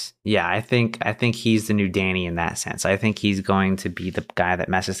 Yes. Yeah, I think he's the new Danny in that sense. I think he's going to be the guy that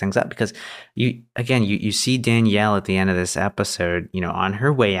messes things up, because you see Danielle at the end of this episode, on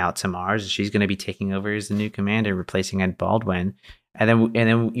her way out to Mars. She's going to be taking over as the new commander, replacing Ed Baldwin. And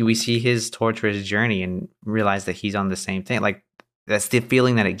then we see his torturous journey and realize that he's on the same thing. Like, that's the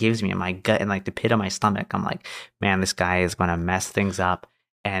feeling that it gives me in my gut and like the pit of my stomach. I'm like, man, this guy is going to mess things up.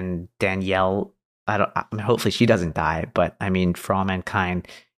 And Danielle, hopefully she doesn't die, but I mean, for all mankind,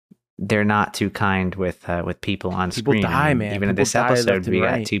 they're not too kind with people on screen. People die, man. Even in this episode, we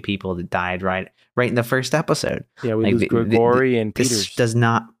got 2 people that died right in the first episode. Yeah, we lose Grigori and Peters. Peters.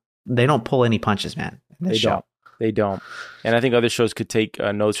 They don't pull any punches, man. They don't. And I think other shows could take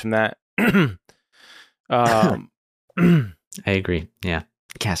notes from that. I agree. Yeah.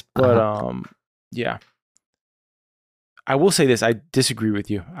 Casp. But yeah. I will say this. I disagree with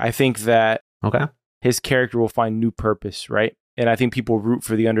you. I think that his character will find new purpose, right? And I think people root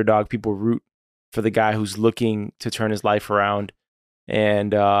for the underdog. People root for the guy who's looking to turn his life around.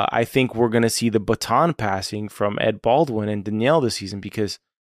 And I think we're going to see the baton passing from Ed Baldwin and Danielle this season, because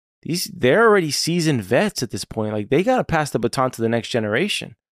they're already seasoned vets at this point. Like, they got to pass the baton to the next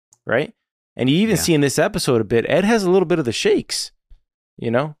generation, right? And you even see in this episode a bit, Ed has a little bit of the shakes,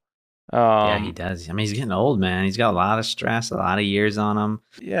 yeah, he does. I mean, he's getting old, man. He's got a lot of stress, a lot of years on him.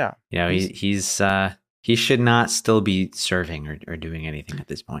 Yeah. He should not still be serving or doing anything at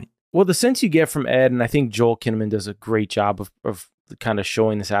this point. Well, the sense you get from Ed, and I think Joel Kinnaman does a great job of kind of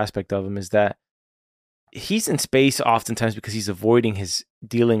showing this aspect of him, is that he's in space oftentimes because he's avoiding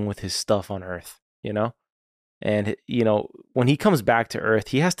dealing with his stuff on Earth, And, when he comes back to Earth,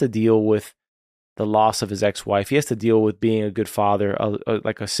 he has to deal with the loss of his ex-wife. He has to deal with being a good father,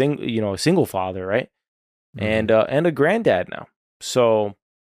 like a single father, right? Mm-hmm. And a granddad now. So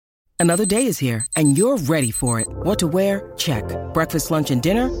another day is here and you're ready for it. What to wear? Check. Breakfast, lunch, and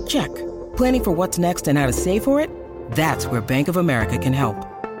dinner? Check. Planning for what's next and how to save for it? That's where Bank of America can help.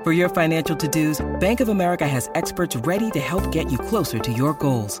 For your financial to-dos, Bank of America has experts ready to help get you closer to your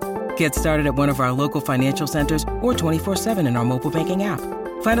goals. Get started at one of our local financial centers or 24/7 in our mobile banking app.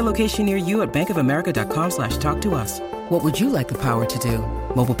 Find a location near you at bankofamerica.com/talktous. What would you like the power to do?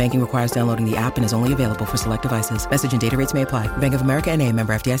 Mobile banking requires downloading the app and is only available for select devices. Message and data rates may apply. Bank of America N.A.,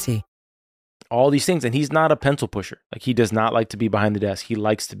 member FDIC. All these things. And he's not a pencil pusher. Like, he does not like to be behind the desk. He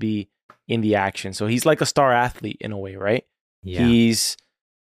likes to be in the action. So he's like a star athlete in a way, right? Yeah.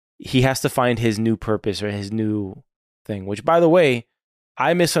 He has to find his new purpose or his new thing, which, by the way,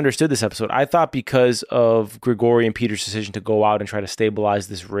 I misunderstood this episode. I thought because of Grigori and Peter's decision to go out and try to stabilize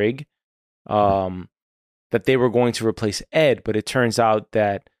this rig, that they were going to replace Ed, but it turns out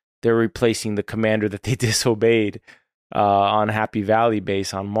that they're replacing the commander that they disobeyed on Happy Valley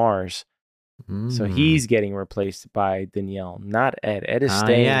base on Mars. So he's getting replaced by Danielle, not Ed. Ed is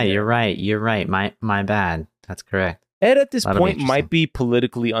staying. Yeah, there. You're right. My bad. That's correct. Ed at this point might be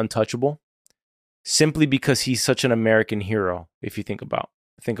politically untouchable, simply because he's such an American hero. If you think about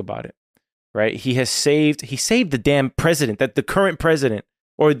it, right? He saved the damn president, that the current president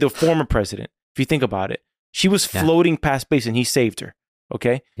or the former president. If you think about it, she was floating past space and he saved her.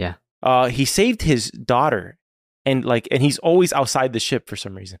 Okay. Yeah. He saved his daughter and he's always outside the ship for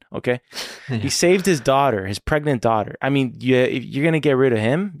some reason. Okay. Yeah. He saved his daughter, his pregnant daughter. I mean, if you're going to get rid of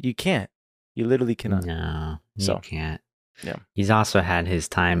him, you can't. You literally cannot. No, you can't. Yeah. He's also had his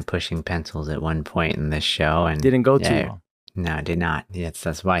time pushing pencils at one point in this show and didn't go too long. No, it did not. Yes,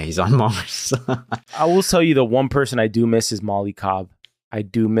 that's why he's on Mars. I will tell you the one person I do miss is Molly Cobb. I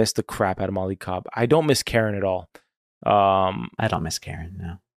do miss the crap out of Molly Cobb. I don't miss Karen at all. I don't miss Karen,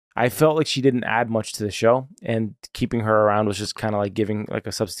 no. I felt like she didn't add much to the show, and keeping her around was just kind of like giving, like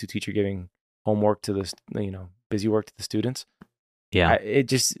a substitute teacher giving homework to the, busy work to the students. Yeah.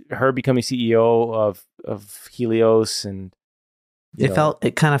 Her becoming CEO of Helios, and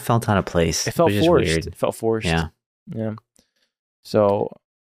it kind of felt out of place. It felt forced. Weird. It felt forced. Yeah. Yeah. So,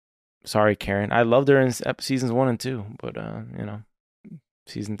 sorry, Karen. I loved her in seasons 1 and 2, but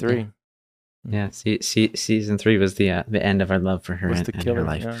season 3. Yeah. Season 3 was the end of our love for her and her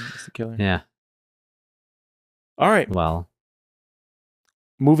life. Yeah, it's the killer. Yeah. All right. Well,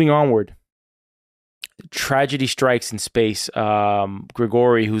 moving onward. Tragedy strikes in space.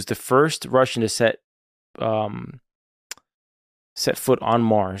 Grigori, who's the first Russian to set foot on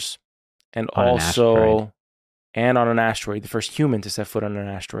Mars, and on an asteroid, the first human to set foot on an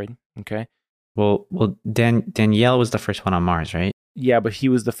asteroid. Okay. Well, Danielle was the first one on Mars, right? Yeah, but he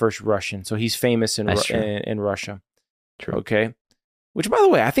was the first Russian, so he's famous in Russia. True. Okay. Which, by the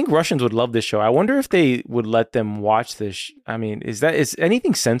way, I think Russians would love this show. I wonder if they would let them watch this. I mean, is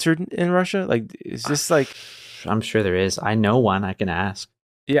anything censored in Russia? Like, is this like? I'm sure there is. I know one. I can ask.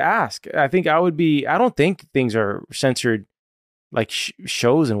 Yeah, ask. I think I would be. I don't think things are censored, like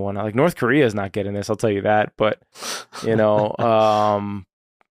shows and whatnot. Like North Korea is not getting this. I'll tell you that. But yeah.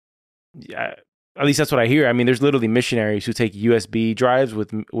 At least that's what I hear. I mean, there's literally missionaries who take USB drives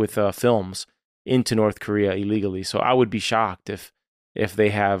with films into North Korea illegally. So I would be shocked if they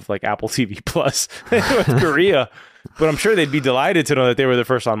have like Apple TV Plus in North Korea. But I'm sure they'd be delighted to know that they were the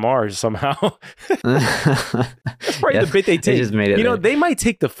first on Mars somehow. That's probably the bit they take. They just made it they might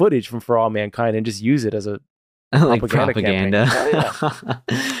take the footage from For All Mankind and just use it as a propaganda.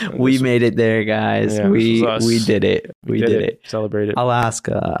 We made it there, guys. Yeah, we did it. We did it. Celebrate it. I'll ask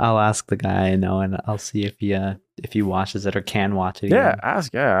the guy I know, and I'll see if he watches it or can watch it. Yeah,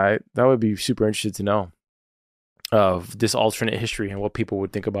 ask. Yeah, that would be super interested to know of this alternate history and what people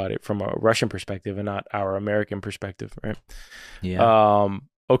would think about it from a Russian perspective and not our American perspective, right? Yeah.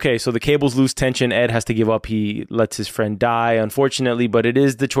 Okay, so the cables lose tension. Ed has to give up. He lets his friend die, unfortunately, but it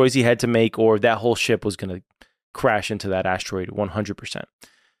is the choice he had to make, or that whole ship was going to crash into that asteroid 100%.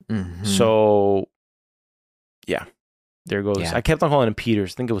 Mm-hmm. So, yeah, there goes. Yeah. I kept on calling him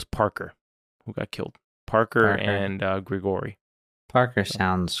Peters. I think it was Parker who got killed. Parker. And Grigori. Parker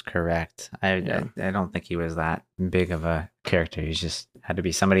sounds correct. I don't think he was that big of a character. He just had to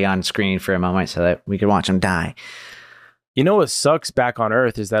be somebody on screen for a moment so that we could watch him die. You know what sucks back on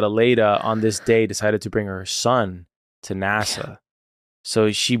Earth is that Aleida on this day decided to bring her son to NASA. Yeah.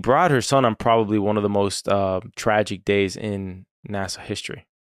 So she brought her son on probably one of the most tragic days in NASA history,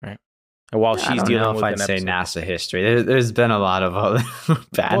 right? And while she's dealing with I'd say NASA history, there's been a lot of other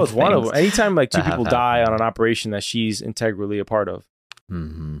bad things. It's one of them. Anytime like two people die on an operation that she's integrally a part of,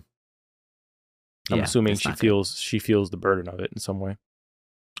 mm-hmm. I'm assuming she feels the burden of it in some way.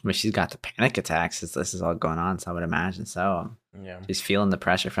 I mean, she's got the panic attacks as this is all going on, so I would imagine so. Yeah, she's feeling the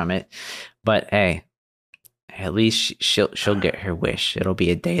pressure from it. But hey, at least she'll get her wish. It'll be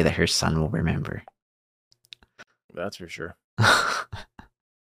a day that her son will remember. That's for sure. How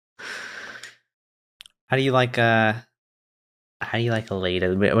do you like Aleida?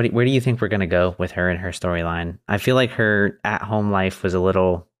 Where do you think we're gonna go with her and her storyline? I feel like her at-home life was a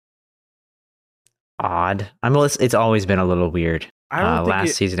little odd. I mean, it's always been a little weird.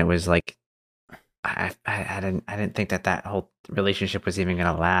 Last season, it was like I didn't think that whole relationship was even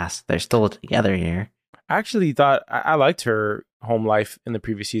gonna last. They're still together here. I actually thought I liked her home life in the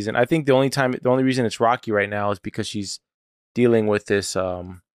previous season. I think the only reason it's rocky right now is because she's dealing with this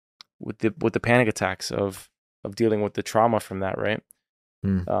with the panic attacks of dealing with the trauma from that, right?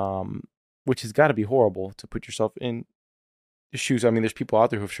 Which has got to be horrible to put yourself in the shoes. I mean, there's people out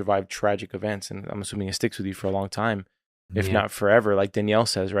there who have survived tragic events, and I'm assuming it sticks with you for a long time, if not forever. Like Danielle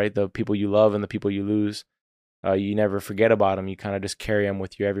says, right? The people you love and the people you lose, you never forget about them. You kind of just carry them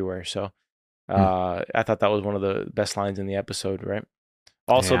with you everywhere. So I thought that was one of the best lines in the episode, right?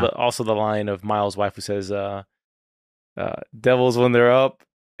 Also, the line of Miles' wife who says, "Devils when they're up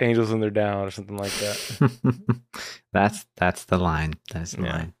angels when they're down or something like that. That's the line. That's the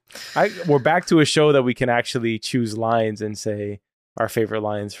line. We're back to a show that we can actually choose lines and say our favorite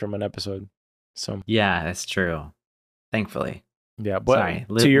lines from an episode. So yeah, that's true. Thankfully. Yeah, but sorry,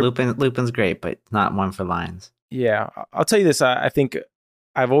 Lupin's great, but not one for lines. Yeah, I'll tell you this. I think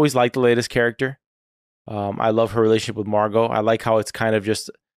I've always liked the latest character. I love her relationship with Margot. I like how it's kind of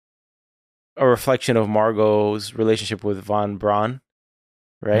just a reflection of Margot's relationship with Von Braun,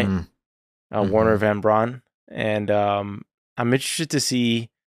 right? Warner Van Braun. And I'm interested to see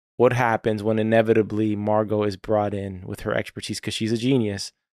what happens when inevitably Margot is brought in with her expertise, because she's a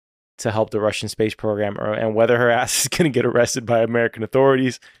genius, to help the Russian space program, and whether her ass is going to get arrested by American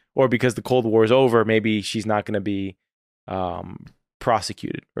authorities, or because the Cold War is over, maybe she's not going to be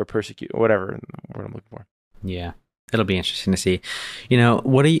prosecuted or persecuted, or whatever word I'm looking for. Yeah, it'll be interesting to see. You know,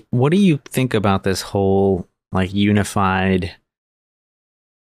 what do you think about this whole like unified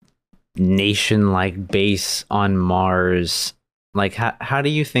nation-like base on Mars? Like, how do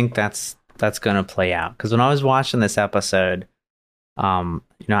you think that's going to play out? Because when I was watching this episode,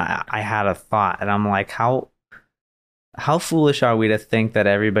 you know, I had a thought, and I'm like, how foolish are we to think that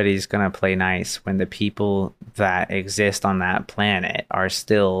everybody's going to play nice when the people that exist on that planet are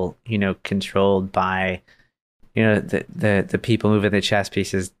still, you know, controlled by, you know, the people moving the chess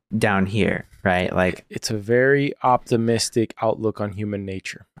pieces down here, right? Like, it's a very optimistic outlook on human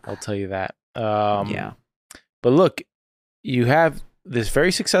nature. I'll tell you that. Yeah. But look, you have this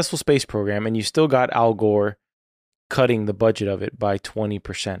very successful space program, and you still got Al Gore cutting the budget of it by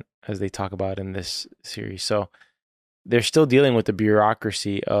 20%, as they talk about in this series. So they're still dealing with the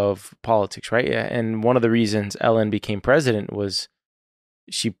bureaucracy of politics, right? And one of the reasons Ellen became president was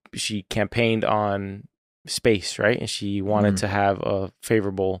she campaigned on space, right? And she wanted to have a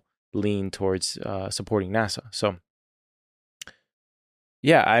favorable lean towards supporting NASA. So,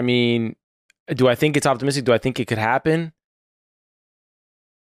 yeah, I mean, do I think it's optimistic? Do I think it could happen?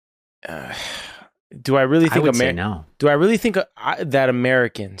 Do I really think I would say no. Do I really think that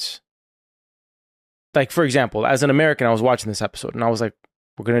Americans, like, for example, as an American, I was watching this episode and I was like,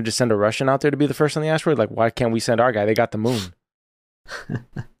 we're going to just send a Russian out there to be the first on the asteroid? Like, why can't we send our guy? They got the moon.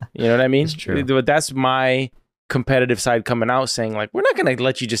 You know what I mean? That's true. But that's my competitive side coming out saying, like, we're not going to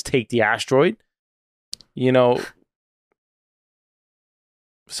let you just take the asteroid. You know,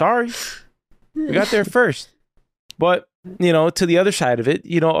 sorry. We got there first. But, you know, to the other side of it,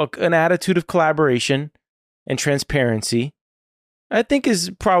 you know, an attitude of collaboration and transparency, I think,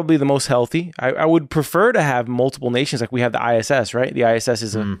 is probably the most healthy. I would prefer to have multiple nations, like we have the ISS, right? The ISS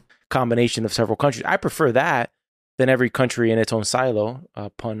is a combination of several countries. I prefer that than every country in its own silo,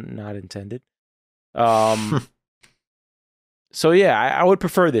 pun not intended. So, yeah, I would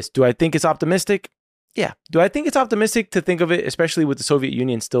prefer this. Do I think it's optimistic? Yeah. Do I think it's optimistic to think of it, especially with the Soviet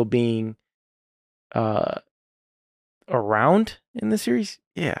Union still being around in the series?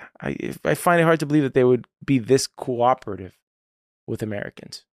 Yeah. I find it hard to believe that they would be this cooperative with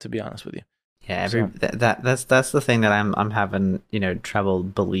Americans, to be honest with you. Yeah, that's the thing that I'm having, you know, trouble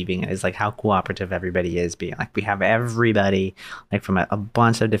believing, is like how cooperative everybody is being. Like, we have everybody like from a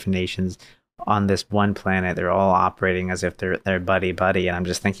bunch of different nations on this one planet. They're all operating as if they're buddy, and I'm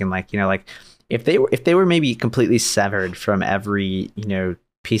just thinking, like, you know, like if they were maybe completely severed from every, you know,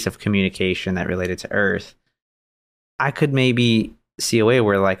 piece of communication that related to Earth, I could maybe see a way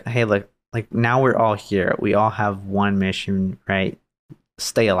where, like, hey, look, like, now we're all here. We all have one mission, right?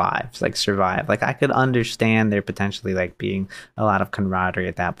 Stay alive, like, survive. Like, I could understand there potentially like being a lot of camaraderie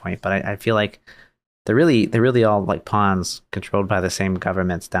at that point, but I feel like they're really all like pawns controlled by the same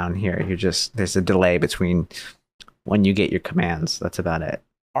governments down here. There's a delay between when you get your commands. That's about it.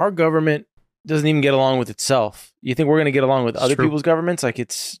 Our government doesn't even get along with itself. You think we're going to get along with other people's governments? Like,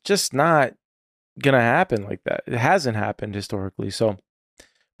 it's just not going to happen like that. It hasn't happened historically. So,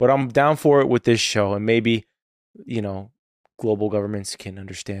 but I'm down for it with this show, and maybe, you know, global governments can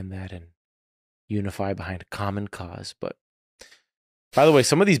understand that and unify behind a common cause. But by the way,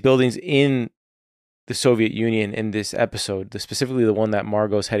 some of these buildings in the Soviet Union in this episode, specifically the one that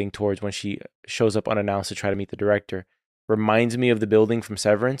Margot's heading towards when she shows up unannounced to try to meet the director, reminds me of the building from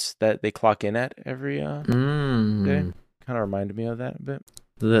Severance that they clock in at every day. Kind of reminded me of that a bit.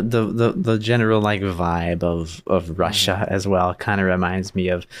 The general like vibe of Russia as well kind of reminds me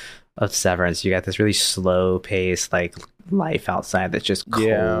of Severance. You got this really slow paced like life outside that's just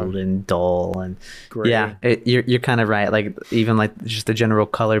cold and dull and gray. Yeah, you're kind of right. Like, even like just the general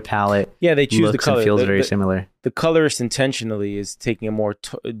color palette. Yeah, they choose the color. And feels very similar. The colorist intentionally is taking a more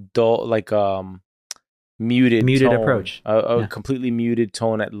dull, like muted tone, approach. A completely muted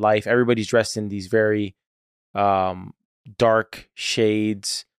tone at life. Everybody's dressed in these very dark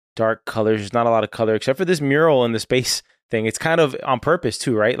shades, dark colors. There's not a lot of color except for this mural and the space thing. It's kind of on purpose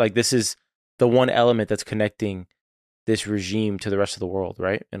too, right? Like this is the one element that's connecting this regime to the rest of the world,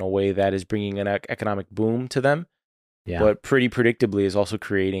 right? In a way that is bringing an economic boom to them, but pretty predictably is also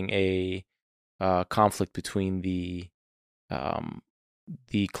creating a conflict between the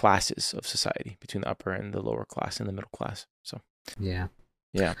classes of society, between the upper and the lower class and the middle class. So yeah.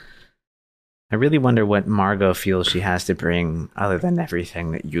 I really wonder what Margot feels she has to bring other than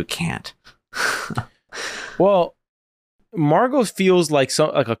everything that you can't. Well, Margot feels like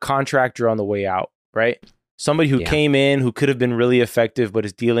a contractor on the way out, right? Somebody who came in, who could have been really effective, but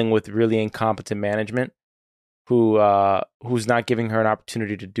is dealing with really incompetent management, who's not giving her an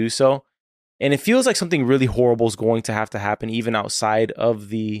opportunity to do so. And it feels like something really horrible is going to have to happen, even outside of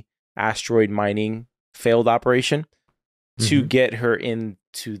the asteroid mining failed operation, to get her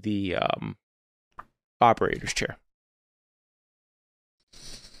into the operator's chair.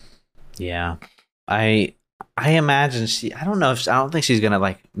 Yeah, I imagine I don't think she's gonna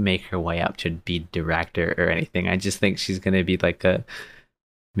like make her way up to be director or anything. I just think she's gonna be like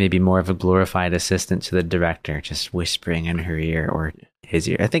maybe more of a glorified assistant to the director, just whispering in her ear or his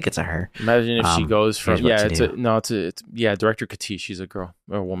ear. I think it's a her. Imagine if she goes from it's Director Kati. She's a girl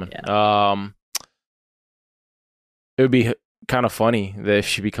or a woman. Yeah. It would be kind of funny that if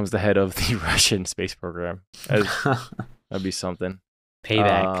she becomes the head of the Russian space program. That'd be something.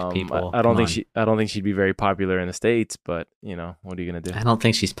 Payback, people. I don't think she'd be very popular in the States, but what are you gonna do? I don't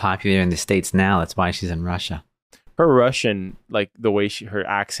think she's popular in the States now. That's why she's in Russia. Her Russian, like the way her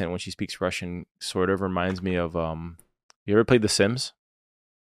accent when she speaks Russian, sort of reminds me of. You ever played The Sims?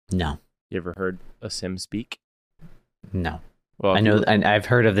 No. You ever heard a Sim speak? No. Well, I know, and I've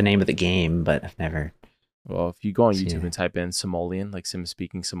heard of the name of the game, but I've never. Well, if you go on YouTube and type in Somalian, like Sim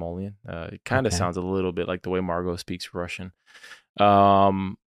speaking Somalian, it kind of sounds a little bit like the way Margot speaks Russian.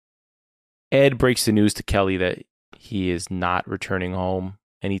 Ed breaks the news to Kelly that he is not returning home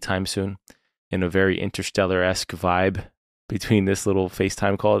anytime soon, in a very Interstellar-esque vibe between this little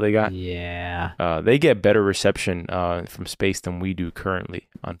FaceTime call they got. Yeah. They get better reception from space than we do currently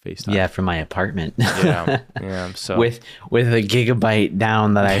on FaceTime. Yeah, from my apartment. Yeah. So with a gigabyte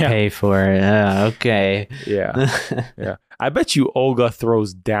down that I pay for. Okay. Yeah. I bet you Olga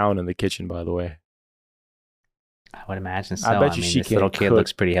throws down in the kitchen, by the way. I would imagine so. I bet you this little kid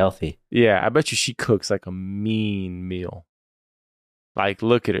looks pretty healthy. Yeah, I bet you she cooks like a mean meal. Like,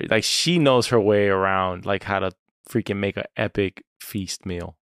 look at her. Like, she knows her way around, like, how to freaking make an epic feast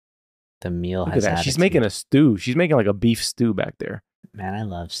meal. The meal look has at that. attitude. She's making a stew. She's making like a beef stew back there. Man, I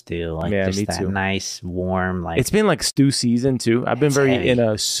love stew. Like, yeah, just me that too. nice, warm, like... It's been like stew season, too. I've been very in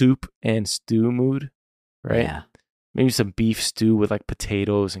a soup and stew mood, right? Yeah. Maybe some beef stew with like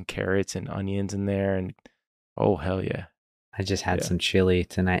potatoes and carrots and onions in there. And oh, hell yeah. I just had some chili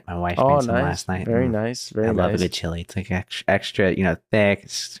tonight. My wife made some last night. Very nice. Very I nice. love a good chili. It's like extra, thick.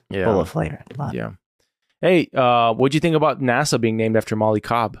 It's full of flavor. Love it. Hey, what'd you think about NASA being named after Molly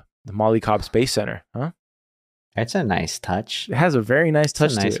Cobb, the Molly Cobb Space Center? Huh? It's a nice touch. It has a very nice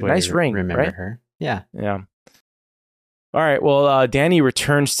touch to it. Nice ring. Remember right? her. Yeah. Yeah. All right. Well, Danny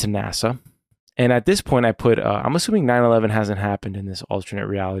returns to NASA. And at this point, I put, I'm assuming 9/11 hasn't happened in this alternate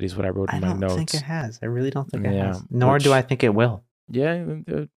reality is what I wrote in my notes. I don't think it has. I really don't think it has. Nor do I think it will. Yeah,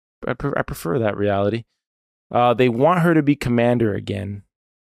 I prefer that reality. They want her to be commander again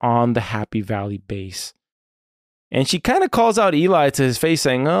on the Happy Valley base. And she kind of calls out Eli to his face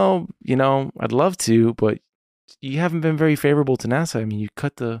saying, oh, I'd love to, but you haven't been very favorable to NASA. I mean, you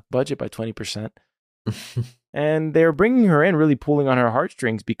cut the budget by 20%. And they're bringing her in, really pulling on her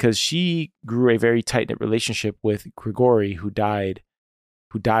heartstrings because she grew a very tight-knit relationship with Grigori, who dies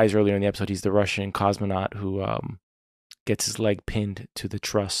earlier in the episode. He's the Russian cosmonaut who gets his leg pinned to the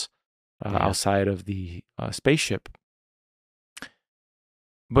truss outside of the spaceship.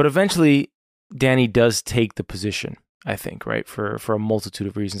 But eventually, Danny does take the position, I think, right, for a multitude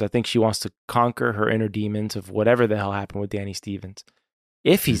of reasons. I think she wants to conquer her inner demons of whatever the hell happened with Danny Stevens.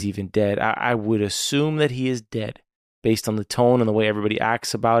 If he's even dead, I would assume that he is dead based on the tone and the way everybody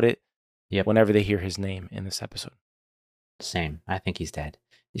acts about it whenever they hear his name in this episode. Same. I think he's dead.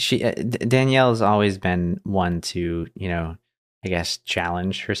 Danielle's always been one to, I guess,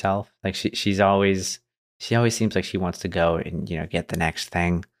 challenge herself. Like she always seems like she wants to go and, get the next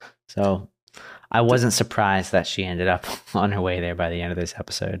thing. So I wasn't surprised that she ended up on her way there by the end of this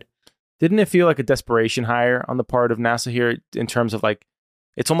episode. Didn't it feel like a desperation hire on the part of NASA here in terms of like,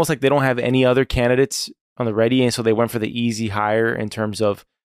 it's almost like they don't have any other candidates on the ready, and so they went for the easy hire in terms of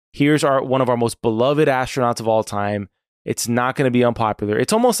here's one of our most beloved astronauts of all time. It's not going to be unpopular.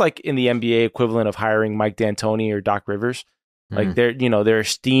 It's almost like in the NBA equivalent of hiring Mike D'Antoni or Doc Rivers. Like they're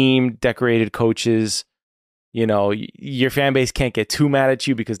esteemed, decorated coaches. Your fan base can't get too mad at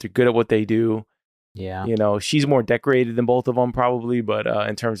you because they're good at what they do. Yeah. She's more decorated than both of them probably, but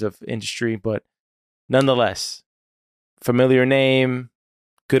in terms of industry, but nonetheless, familiar name,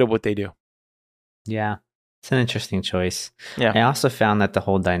 good at what they do. Yeah. It's an interesting choice. Yeah. I also found that the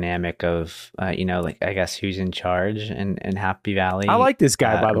whole dynamic of, I guess who's in charge in Happy Valley. I like this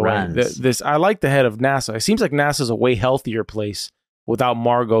guy, by the runs. way. I like the head of NASA. It seems like NASA's a way healthier place without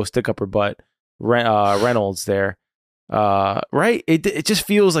Margot stick up her butt. Reynolds there. Right? It just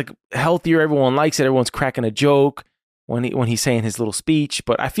feels like healthier. Everyone likes it. Everyone's cracking a joke when he's saying his little speech.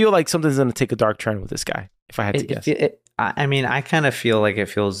 But I feel like something's going to take a dark turn with this guy, if I had to guess. I kind of feel like it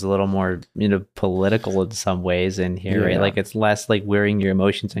feels a little more, political in some ways in here, right? Like it's less like wearing your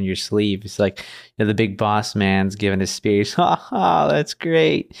emotions on your sleeve. It's like, the big boss man's giving his speech. Ha ha, that's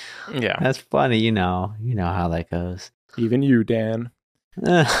great. Yeah. That's funny. You know how that goes. Even you, Dan.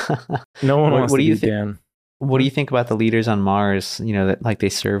 No one wants to be Dan. What do you think about the leaders on Mars? That like they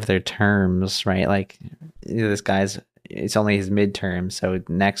serve their terms, right? Like this guy's, it's only his midterm. So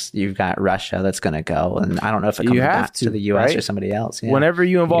next you've got Russia that's going to go. And I don't know if it comes back to the US right? or somebody else. Yeah. Whenever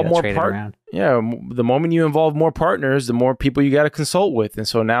you involve more partners. Yeah. The moment you involve more partners, the more people you got to consult with. And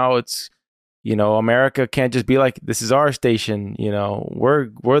so now it's, America can't just be like, this is our station.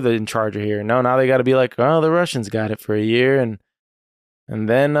 We're the in charge of here. No, now they got to be like, oh, the Russians got it for a year. And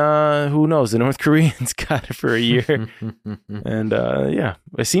then who knows? The North Koreans got it for a year. And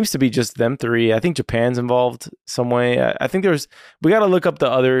it seems to be just them three. I think Japan's involved some way. I think we got to look up the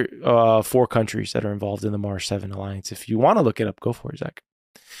other 4 countries that are involved in the Mars 7 Alliance. If you want to look it up, go for it, Zach.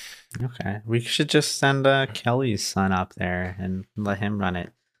 Okay. We should just send Kelly's son up there and let him run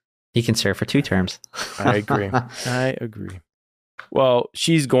it. He can serve for 2 terms. I agree. Well,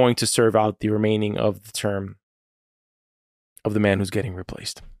 she's going to serve out the remaining of the term of the man who's getting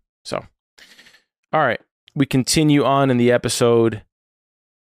replaced. So, all right. We continue on in the episode.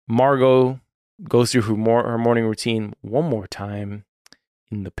 Margot goes through her morning routine one more time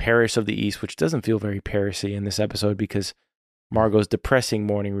in the Paris of the East, which doesn't feel very Paris-y in this episode because Margot's depressing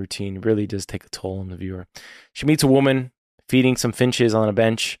morning routine really does take a toll on the viewer. She meets a woman feeding some finches on a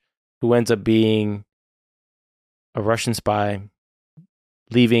bench who ends up being a Russian spy,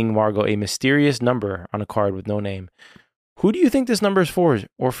 leaving Margot a mysterious number on a card with no name. Who do you think this number is for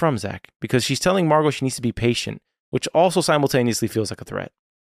or from, Zach? Because she's telling Margot she needs to be patient, which also simultaneously feels like a threat.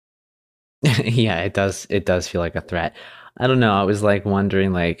 Yeah, it does. It does feel like a threat. I don't know. I was like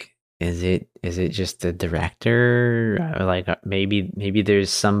wondering, like, is it just the director? Or like maybe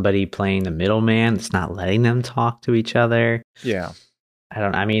there's somebody playing the middleman that's not letting them talk to each other. Yeah.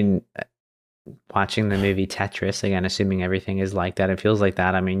 I mean, watching the movie Tetris, again, assuming everything is like that, it feels like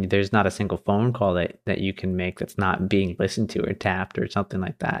that. I mean, there's not a single phone call that you can make that's not being listened to or tapped or something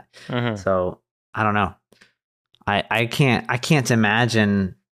like that. Mm-hmm. So I don't know. I can't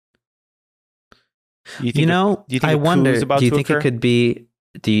imagine. I wonder. Do you think it could be?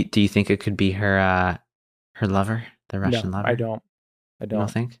 Do you think it could be her lover, the Russian lover? I don't. You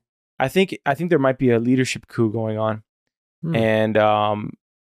don't think? I think there might be a leadership coup going on, and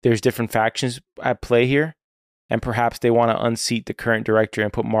there's different factions at play here, and perhaps they want to unseat the current director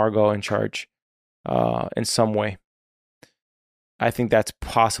and put Margot in charge in some way. I think that's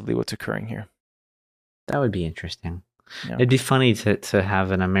possibly what's occurring here. That would be interesting. Yeah. It'd be funny to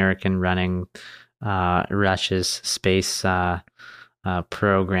have an American running Russia's space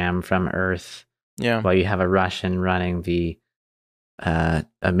program from Earth, while you have a Russian running the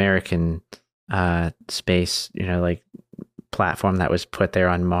American space, like platform that was put there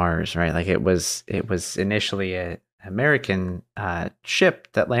on Mars, right? Like it was initially a American ship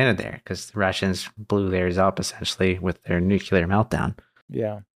that landed there because the Russians blew theirs up essentially with their nuclear meltdown.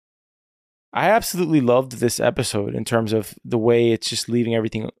 Yeah. I absolutely loved this episode in terms of the way it's just leaving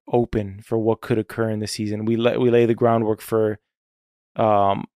everything open for what could occur in the season. We lay the groundwork for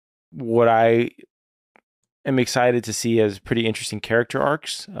what I am excited to see as pretty interesting character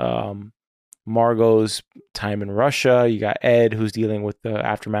arcs. Margot's time in Russia. You got Ed, who's dealing with the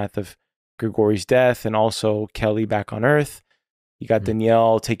aftermath of Grigori's death, and also Kelly back on Earth. You got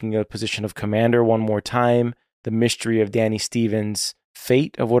Danielle taking a position of commander one more time. The mystery of Danny Stevens'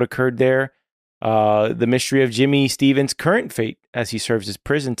 fate of what occurred there. The mystery of Jimmy Stevens' current fate as he serves his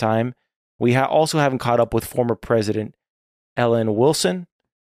prison time. We also haven't caught up with former President Ellen Wilson.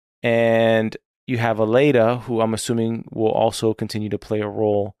 And you have Aleida, who I'm assuming will also continue to play a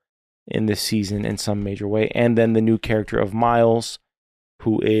role in this season in some major way. And then the new character of Miles,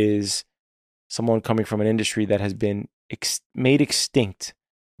 who is someone coming from an industry that has been made extinct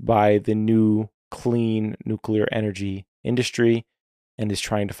by the new clean nuclear energy industry and is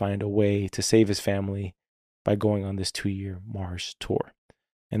trying to find a way to save his family by going on this 2-year Mars tour.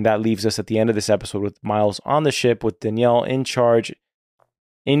 And that leaves us at the end of this episode with Miles on the ship with Danielle in charge,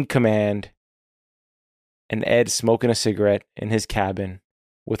 in command, and Ed smoking a cigarette in his cabin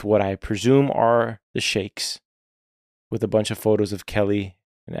with what I presume are the shakes, with a bunch of photos of Kelly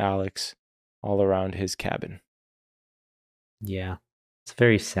and Alex all around his cabin. Yeah. It's a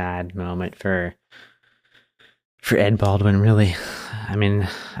very sad moment for Ed Baldwin, really. I mean,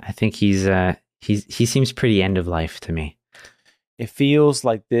 I think he seems pretty end of life to me. It feels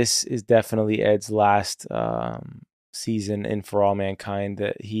like this is definitely Ed's last season in For All Mankind,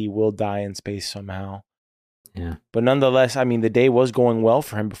 that he will die in space somehow. Yeah. But nonetheless, I mean, the day was going well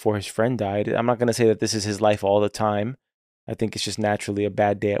for him before his friend died. I'm not going to say that this is his life all the time. I think it's just naturally a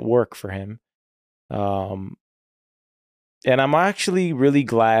bad day at work for him. And I'm actually really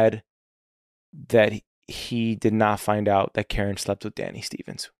glad that he did not find out that Karen slept with Danny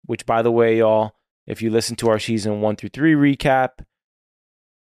Stevens, which, by the way, y'all, if you listen to our season 1 through 3 recap,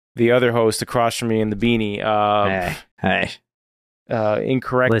 the other host across from me in the beanie,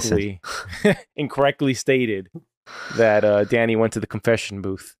 incorrectly stated that Danny went to the confession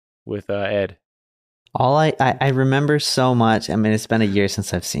booth with Ed. All I remember so much. I mean, it's been a year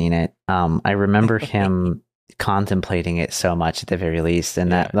since I've seen it. I remember him contemplating it so much at the very least,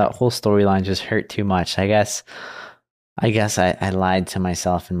 and that whole storyline just hurt too much. I guess I lied to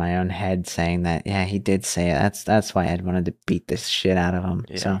myself in my own head, saying that he did say it. That's why Ed wanted to beat this shit out of him.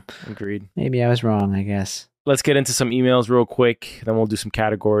 Yeah, so agreed. Maybe I was wrong, I guess. Let's get into some emails real quick. Then we'll do some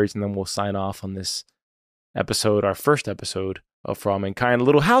categories, and then we'll sign off on this episode, our first episode of For All Mankind. A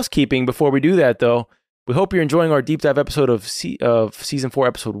little housekeeping before we do that, though. We hope you're enjoying our deep dive episode of season 4,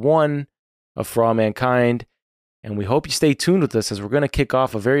 episode 1 of For All Mankind. And we hope you stay tuned with us as we're going to kick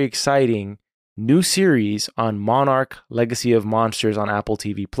off a very exciting new series on Monarch: Legacy of Monsters on Apple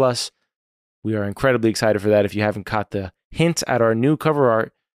TV+. We are incredibly excited for that. If you haven't caught the hint at our new cover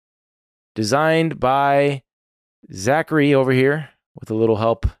art, designed by Zachary over here, with a little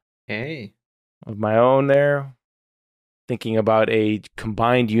help of my own there. Thinking about a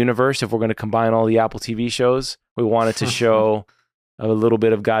combined universe. If we're going to combine all the Apple TV shows, we wanted to show a little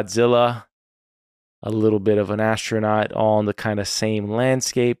bit of Godzilla, a little bit of an astronaut, all in the kind of same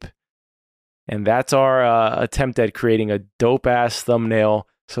landscape. And that's our attempt at creating a dope-ass thumbnail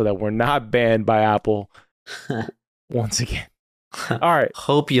so that we're not banned by Apple once again. All right.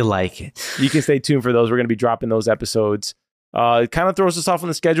 Hope you like it. You can stay tuned for those. We're going to be dropping those episodes. It kind of throws us off on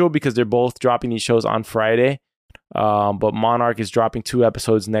the schedule because they're both dropping these shows on Friday. But Monarch is dropping 2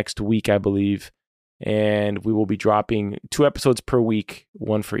 episodes next week, I believe. And we will be dropping 2 episodes per week,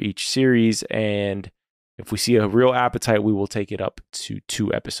 1 for each series. And if we see a real appetite, we will take it up to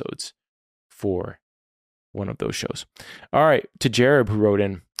 2 episodes for one of those shows. All right, to Jared, who wrote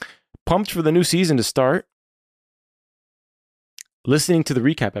in, pumped for the new season to start. Listening to the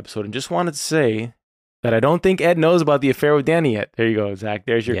recap episode, and just wanted to say that I don't think Ed knows about the affair with Danny yet. There you go, Zach.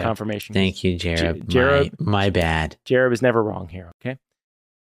 There's your confirmation. Thank you, Jared. My bad. Jared is never wrong here, okay?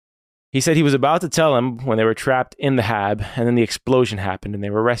 He said he was about to tell him when they were trapped in the hab, and then the explosion happened and they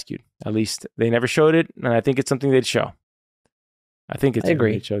were rescued. At least they never showed it, and I think it's something they'd show. I think it's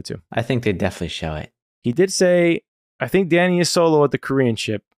something they'd show too. I think they'd definitely show it. He did say, I think Danny is solo at the Korean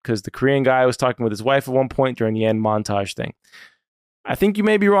ship because the Korean guy was talking with his wife at one point during the end montage thing. I think you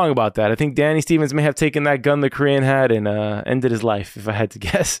may be wrong about that. I think Danny Stevens may have taken that gun the Korean had and ended his life, if I had to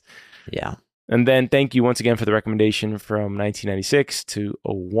guess. Yeah. And then thank you once again for the recommendation from 1996 to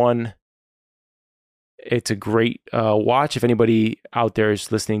 01. It's a great watch. If anybody out there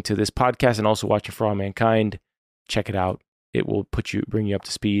is listening to this podcast and also watching For All Mankind, check it out. It will bring you up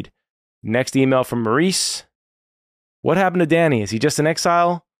to speed. Next email from Maurice. What happened to Danny? Is he just in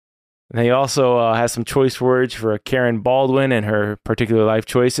exile? And he also has some choice words for Karen Baldwin and her particular life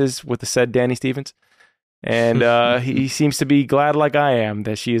choices with the said Danny Stevens. And he seems to be glad, like I am,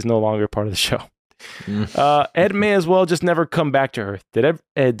 that she is no longer part of the show. Ed may as well just never come back to Earth. Did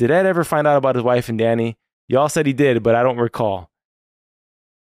Ed ever find out about his wife and Danny? Y'all said he did, but I don't recall.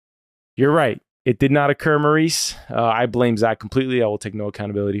 You're right. It did not occur, Maurice. I blame Zach completely. I will take no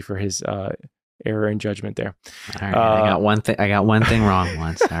accountability for his error in judgment there. All right, I got one thing wrong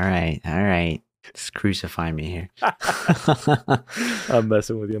once. All right. Just crucify me here. I'm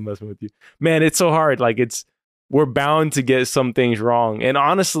messing with you. Man, it's so hard. Like we're bound to get some things wrong. And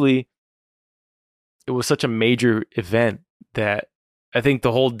honestly, it was such a major event that I think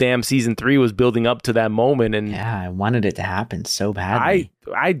the whole damn season 3 was building up to that moment. And yeah, I wanted it to happen so badly.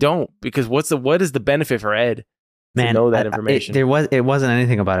 I don't, because what is the benefit for Ed? Man, know that information. It wasn't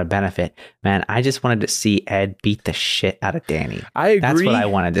anything about a benefit. Man, I just wanted to see Ed beat the shit out of Danny. I agree. That's what I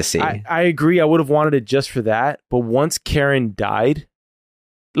wanted to see. I agree. I would have wanted it just for that. But once Karen died,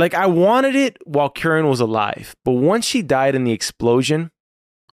 like I wanted it while Karen was alive. But once she died in the explosion,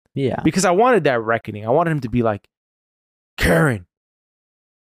 yeah, because I wanted that reckoning. I wanted him to be like, Karen,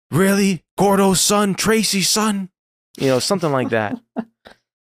 really? Gordo's son, Tracy's son? You know, something like that.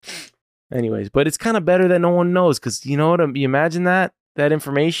 Anyways, but it's kind of better that no one knows because you know what? You imagine that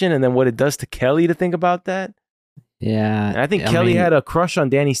information and then what it does to Kelly to think about that. Yeah. And I think Kelly had a crush on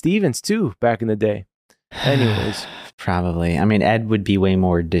Danny Stevens too back in the day. Anyways. Probably. I mean, Ed would be way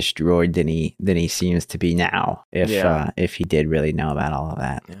more destroyed than he seems to be now if he did really know about all of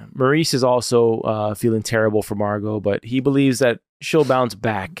that. Yeah. Maurice is also feeling terrible for Margot, but he believes that she'll bounce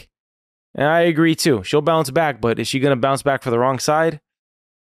back. And I agree too. She'll bounce back, but is she going to bounce back for the wrong side?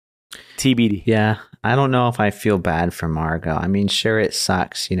 TBD. Yeah, I don't know if I feel bad for Margot. I mean, sure, it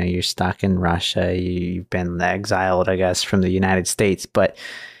sucks. You know, you're stuck in Russia. You've been exiled, I guess, from the United States, but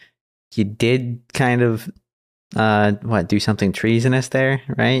you did kind of, do something treasonous there,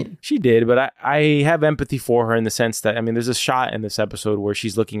 right? She did, but I have empathy for her in the sense that, I mean, there's a shot in this episode where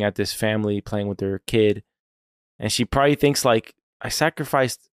she's looking at this family playing with their kid, and she probably thinks like, I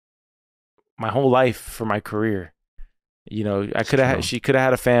sacrificed my whole life for my career. You know, she could have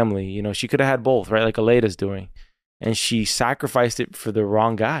had a family, you know, she could have had both, right? Like Aleda's doing. And she sacrificed it for the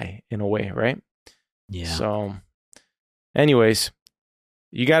wrong guy in a way, right? Yeah. So anyways,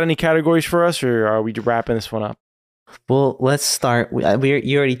 you got any categories for us or are we wrapping this one up? Well, let's start.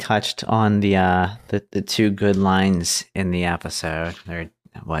 You already touched on the two good lines in the episode. They're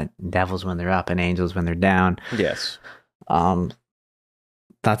devils when they're up and angels when they're down. Yes.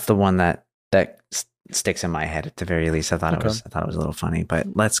 That's the one that sticks in my head at the very least. I thought it was a little funny, but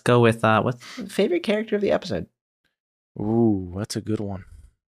let's go with what's the favorite character of the episode? Ooh, that's a good one.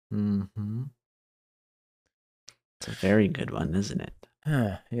 Mm-hmm. It's a very good one, isn't it?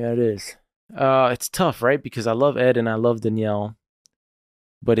 Yeah, it is. It's tough, right? Because I love Ed and I love Danielle,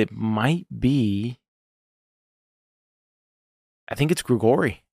 but it might be. I think it's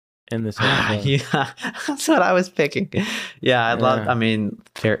Grigori in this episode. Yeah, that's what I was picking. Yeah, I love. I mean,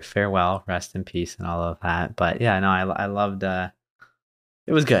 farewell, rest in peace, and all of that. But yeah, no, I loved.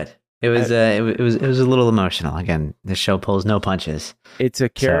 It was good. It was a little emotional. Again, the show pulls no punches. It's a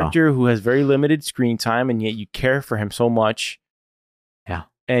character who has very limited screen time, and yet you care for him so much. Yeah,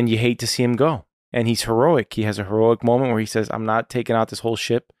 and you hate to see him go. And he's heroic. He has a heroic moment where he says, "I'm not taking out this whole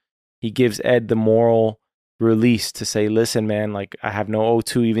ship." He gives Ed the moral release to say, listen, man, like I have no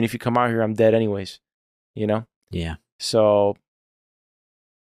O2. Even if you come out here, I'm dead anyways. You know? Yeah. So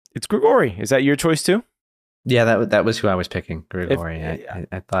it's Grigori. Is that your choice too? Yeah, that was who I was picking, Grigori.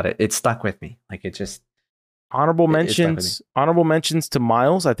 I thought it stuck with me. Like it just honorable mentions to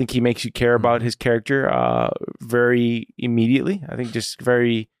Miles. I think he makes you care about his character very immediately. I think just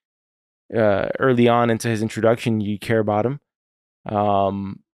very early on into his introduction, you care about him.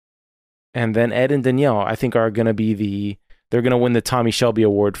 And then Ed and Danielle, I think, are going to be they're going to win the Tommy Shelby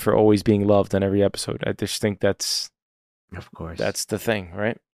Award for always being loved on every episode. I just think that's the thing,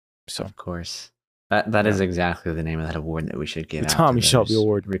 right? So of course, that is exactly the name of that award that we should give. The Tommy Shelby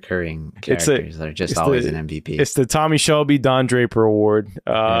Award, recurring characters that are just always an MVP. It's the Tommy Shelby Don Draper Award.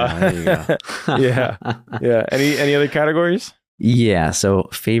 There you go. yeah. Any other categories? Yeah. So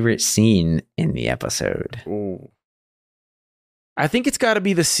favorite scene in the episode. Ooh. I think it's got to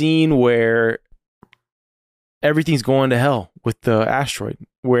be the scene where everything's going to hell with the asteroid,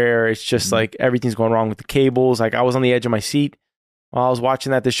 where it's just like everything's going wrong with the cables. Like I was on the edge of my seat while I was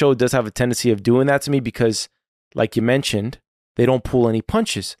watching that. The show does have a tendency of doing that to me because, like you mentioned, they don't pull any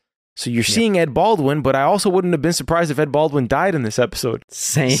punches. So you're seeing Ed Baldwin, but I also wouldn't have been surprised if Ed Baldwin died in this episode.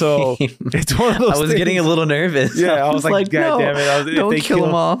 Same. So it's one of those I was getting a little nervous. Yeah, I was like, God damn it. Don't kill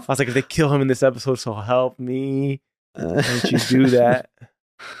him off. I was like, if they kill him in this episode, so help me. Don't you do that?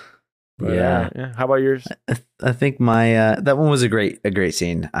 But, yeah. How about yours? I think my that one was a great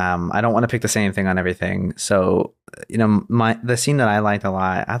scene. I don't want to pick the same thing on everything. So the scene that I liked a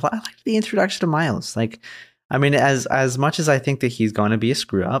lot. I liked the introduction to Miles. Like, I mean, as much as I think that he's going to be a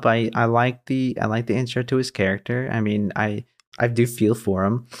screw up, I like the intro to his character. I mean, I do feel for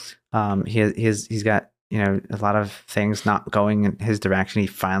him. He's got a lot of things not going in his direction. He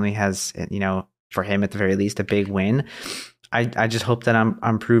finally has for him at the very least a big win. I just hope that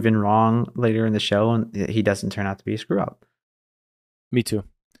I'm proven wrong later in the show and he doesn't turn out to be a screw up. Me too.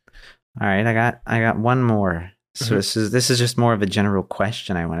 All right, I got one more. So this is just more of a general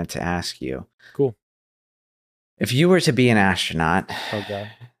question I wanted to ask you. Cool. If you were to be an astronaut,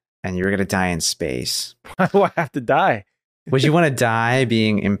 and you were gonna die in space, Why do I have to die? would you want to die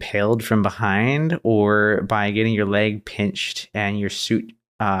being impaled from behind, or by getting your leg pinched and your suit,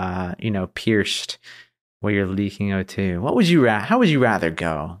 pierced where you're leaking O2? What would you how would you rather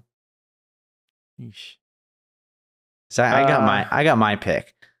go? Yeesh. So I got my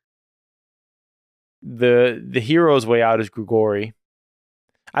pick. The hero's way out is Grigori.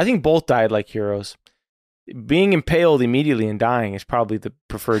 I think both died like heroes. Being impaled immediately and dying is probably the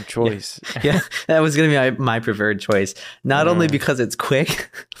preferred choice. Yeah, that was going to be my preferred choice. Not only because it's quick,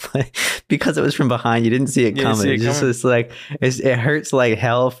 but because it was from behind. You didn't see it coming. It's like it hurts like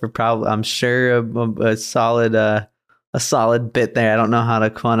hell for probably, I'm sure, a solid bit there. I don't know how to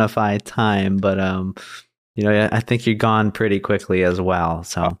quantify time, but I think you're gone pretty quickly as well.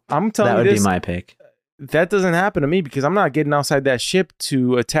 So I'm telling that would be my pick. That doesn't happen to me because I'm not getting outside that ship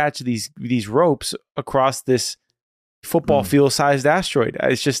to attach these ropes across this football field sized asteroid.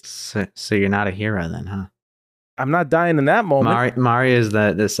 It's just so you're not a hero then, huh? I'm not dying in that moment. Mari is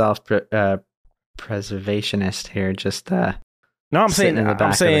the self preservationist here. Just no, I'm saying in the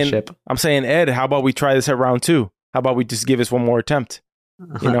back of the ship. I'm saying, Ed, how about we try this at round 2? How about we just give us one more attempt?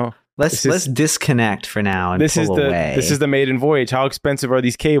 Let's disconnect for now and pull away. This is the maiden voyage. How expensive are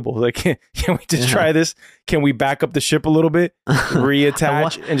these cables? Like, can we just try this? Can we back up the ship a little bit,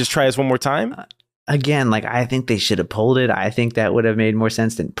 reattach, and just try this one more time? Again, like, I think they should have pulled it. I think that would have made more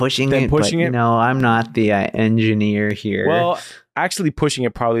sense than pushing it. No, I'm not the engineer here. Well, actually, pushing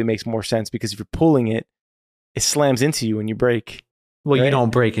it probably makes more sense because if you're pulling it, it slams into you and you break. Well, right? You don't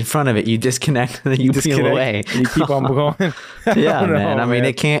break in front of it. You disconnect and then you peel away. And you keep on going. Yeah, man. I mean,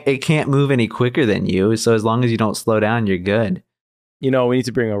 it can't move any quicker than you. So as long as you don't slow down, you're good. We need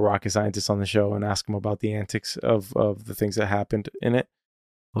to bring a rocket scientist on the show and ask him about the antics of the things that happened in it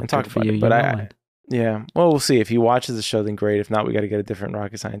and talk about it. But we'll see. If he watches the show, then great. If not, we got to get a different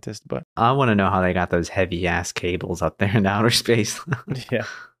rocket scientist. But I want to know how they got those heavy ass cables up there in outer space. Yeah,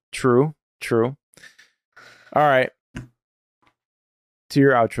 true. All right. To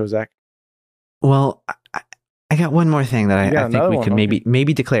your outro, Zach. Well, I got one more thing that I think we could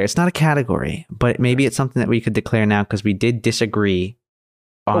maybe declare. It's not a category, but maybe it's something that we could declare now because we did disagree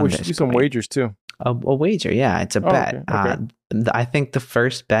on we should do some wagers too. A wager, yeah. It's a bet. Okay. I think the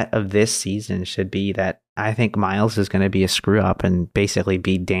first bet of this season should be that I think Miles is going to be a screw up and basically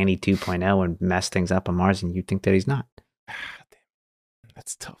be Danny 2.0 and mess things up on Mars, and you think that he's not.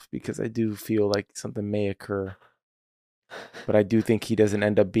 That's tough because I do feel like something may occur. But I do think he doesn't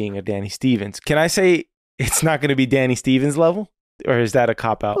end up being a Danny Stevens. Can I say it's not going to be Danny Stevens level? Or is that a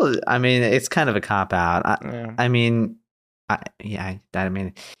cop-out? Well, I mean, it's kind of a cop-out. I mean,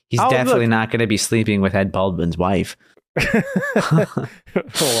 he's definitely not going to be sleeping with Ed Baldwin's wife.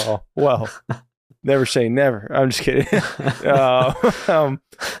 Well, never say never. I'm just kidding.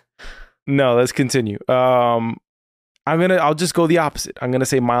 No, let's continue. I'll just go the opposite. I'm going to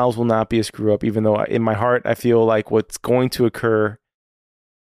say Miles will not be a screw up, even though in my heart, I feel like what's going to occur,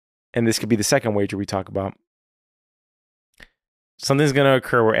 and this could be the second wager we talk about, something's going to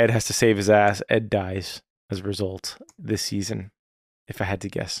occur where Ed has to save his ass. Ed dies as a result this season, if I had to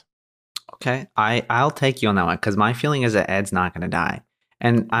guess. Okay. I'll take you on that one because my feeling is that Ed's not going to die.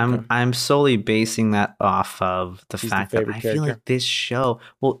 And I'm solely basing that off of the fact that I feel like this show,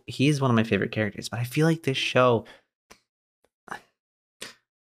 well, he's one of my favorite characters, but I feel like this show...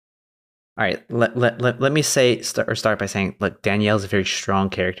 All right, let me start by saying, look, Danielle's a very strong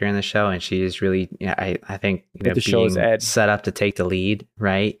character in the show, and she is really, I think, being set up to take the lead,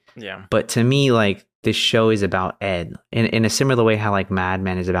 right? Yeah. But to me, like, this show is about Ed in a similar way how like Mad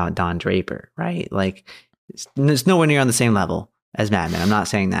Men is about Don Draper, right? Like, it's nowhere near on the same level as Mad Men. I'm not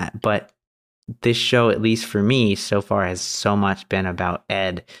saying that, but this show, at least for me, so far has so much been about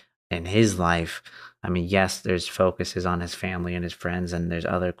Ed and his life. I mean, yes, there's focuses on his family and his friends, and there's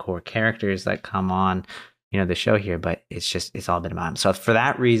other core characters that come on, the show here, but it's all been about him. So for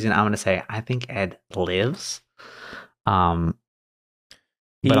that reason, I'm going to say, I think Ed lives. But I'll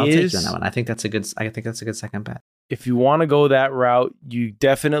take you on that one. I think that's a good second bet. If you want to go that route, you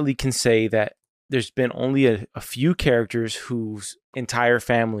definitely can say that there's been only a few characters whose entire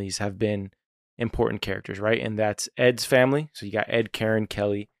families have been important characters, right? And that's Ed's family. So you got Ed, Karen,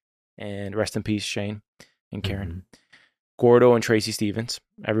 Kelly, and rest in peace, Shane and Karen. Mm-hmm. Gordo and Tracy Stevens.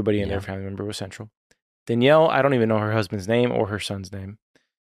 Everybody in their family member was central. Danielle, I don't even know her husband's name or her son's name.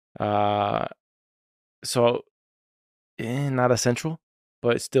 Not essential,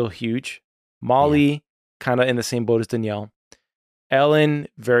 but still huge. Molly, kind of in the same boat as Danielle. Ellen,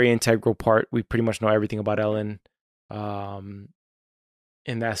 very integral part. We pretty much know everything about Ellen in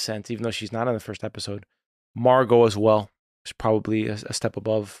that sense, even though she's not in the first episode. Margot as well. is probably a step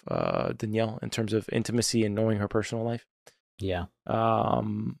above Danielle in terms of intimacy and knowing her personal life. Yeah.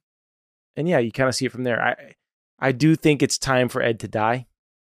 And yeah, you kind of see it from there. I do think it's time for Ed to die.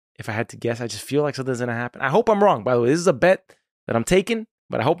 If I had to guess, I just feel like something's gonna happen. I hope I'm wrong. By the way, this is a bet that I'm taking,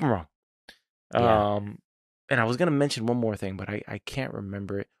 but I hope I'm wrong. Yeah. And I was gonna mention one more thing, but I can't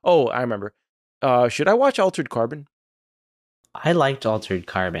remember it. Oh, I remember. Should I watch Altered Carbon? I liked Altered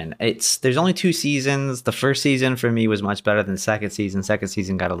Carbon. There's only 2 seasons. The first season for me was much better than the second season. Second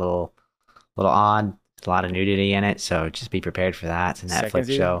season got a little odd. A lot of nudity in it, so just be prepared for that. It's a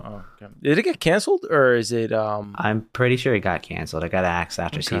Netflix show. Oh, okay. Did it get canceled, or is it? I'm pretty sure it got canceled. It got axed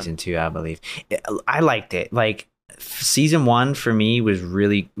after season 2, I believe. I liked it. Like season 1 for me was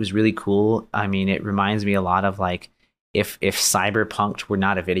really cool. I mean, it reminds me a lot of like if Cyberpunk were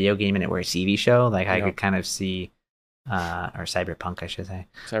not a video game and it were a TV show. Like I could kind of see, or Cyberpunk, I should say,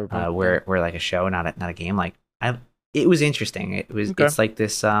 where like a show, not a game. Like it was interesting. It was. It's like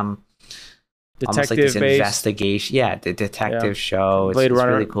this. Almost like this investigation, the detective show. It's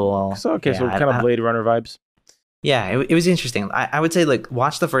really cool. So kind of Blade Runner vibes. Yeah, it was interesting. I would say like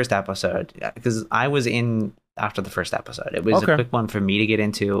watch the first episode because I was in after the first episode. It was a quick one for me to get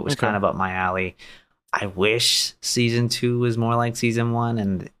into. It was kind of up my alley. I wish season 2 was more like season 1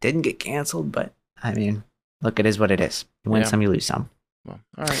 and it didn't get canceled, but I mean, look, it is what it is. You win some, you lose some. Well,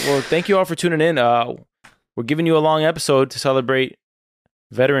 all right. Well, thank you all for tuning in. We're giving you a long episode to celebrate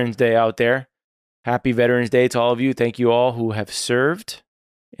Veterans Day out there. Happy Veterans Day to all of you. Thank you all who have served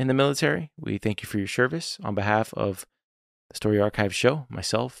in the military. We thank you for your service. On behalf of the Story Archive show,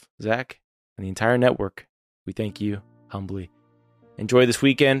 myself, Zach, and the entire network, we thank you humbly. Enjoy this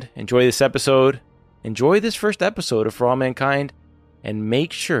weekend. Enjoy this episode. Enjoy this first episode of For All Mankind. And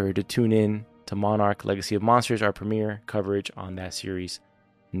make sure to tune in to Monarch Legacy of Monsters, our premiere coverage on that series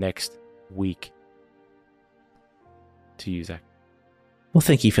next week. To you, Zach. Well,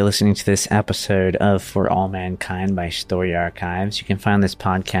 thank you for listening to this episode of For All Mankind by Story Archives. You can find this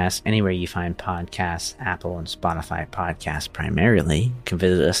podcast anywhere you find podcasts, Apple and Spotify podcasts primarily. You can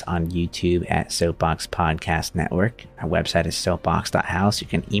visit us on YouTube at Soapbox Podcast Network. Our website is soapbox.house. You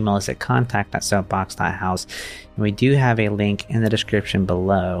can email us at contact@soapbox.house. And we do have a link in the description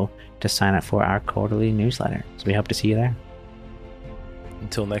below to sign up for our quarterly newsletter. So we hope to see you there.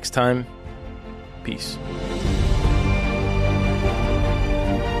 Until next time, peace.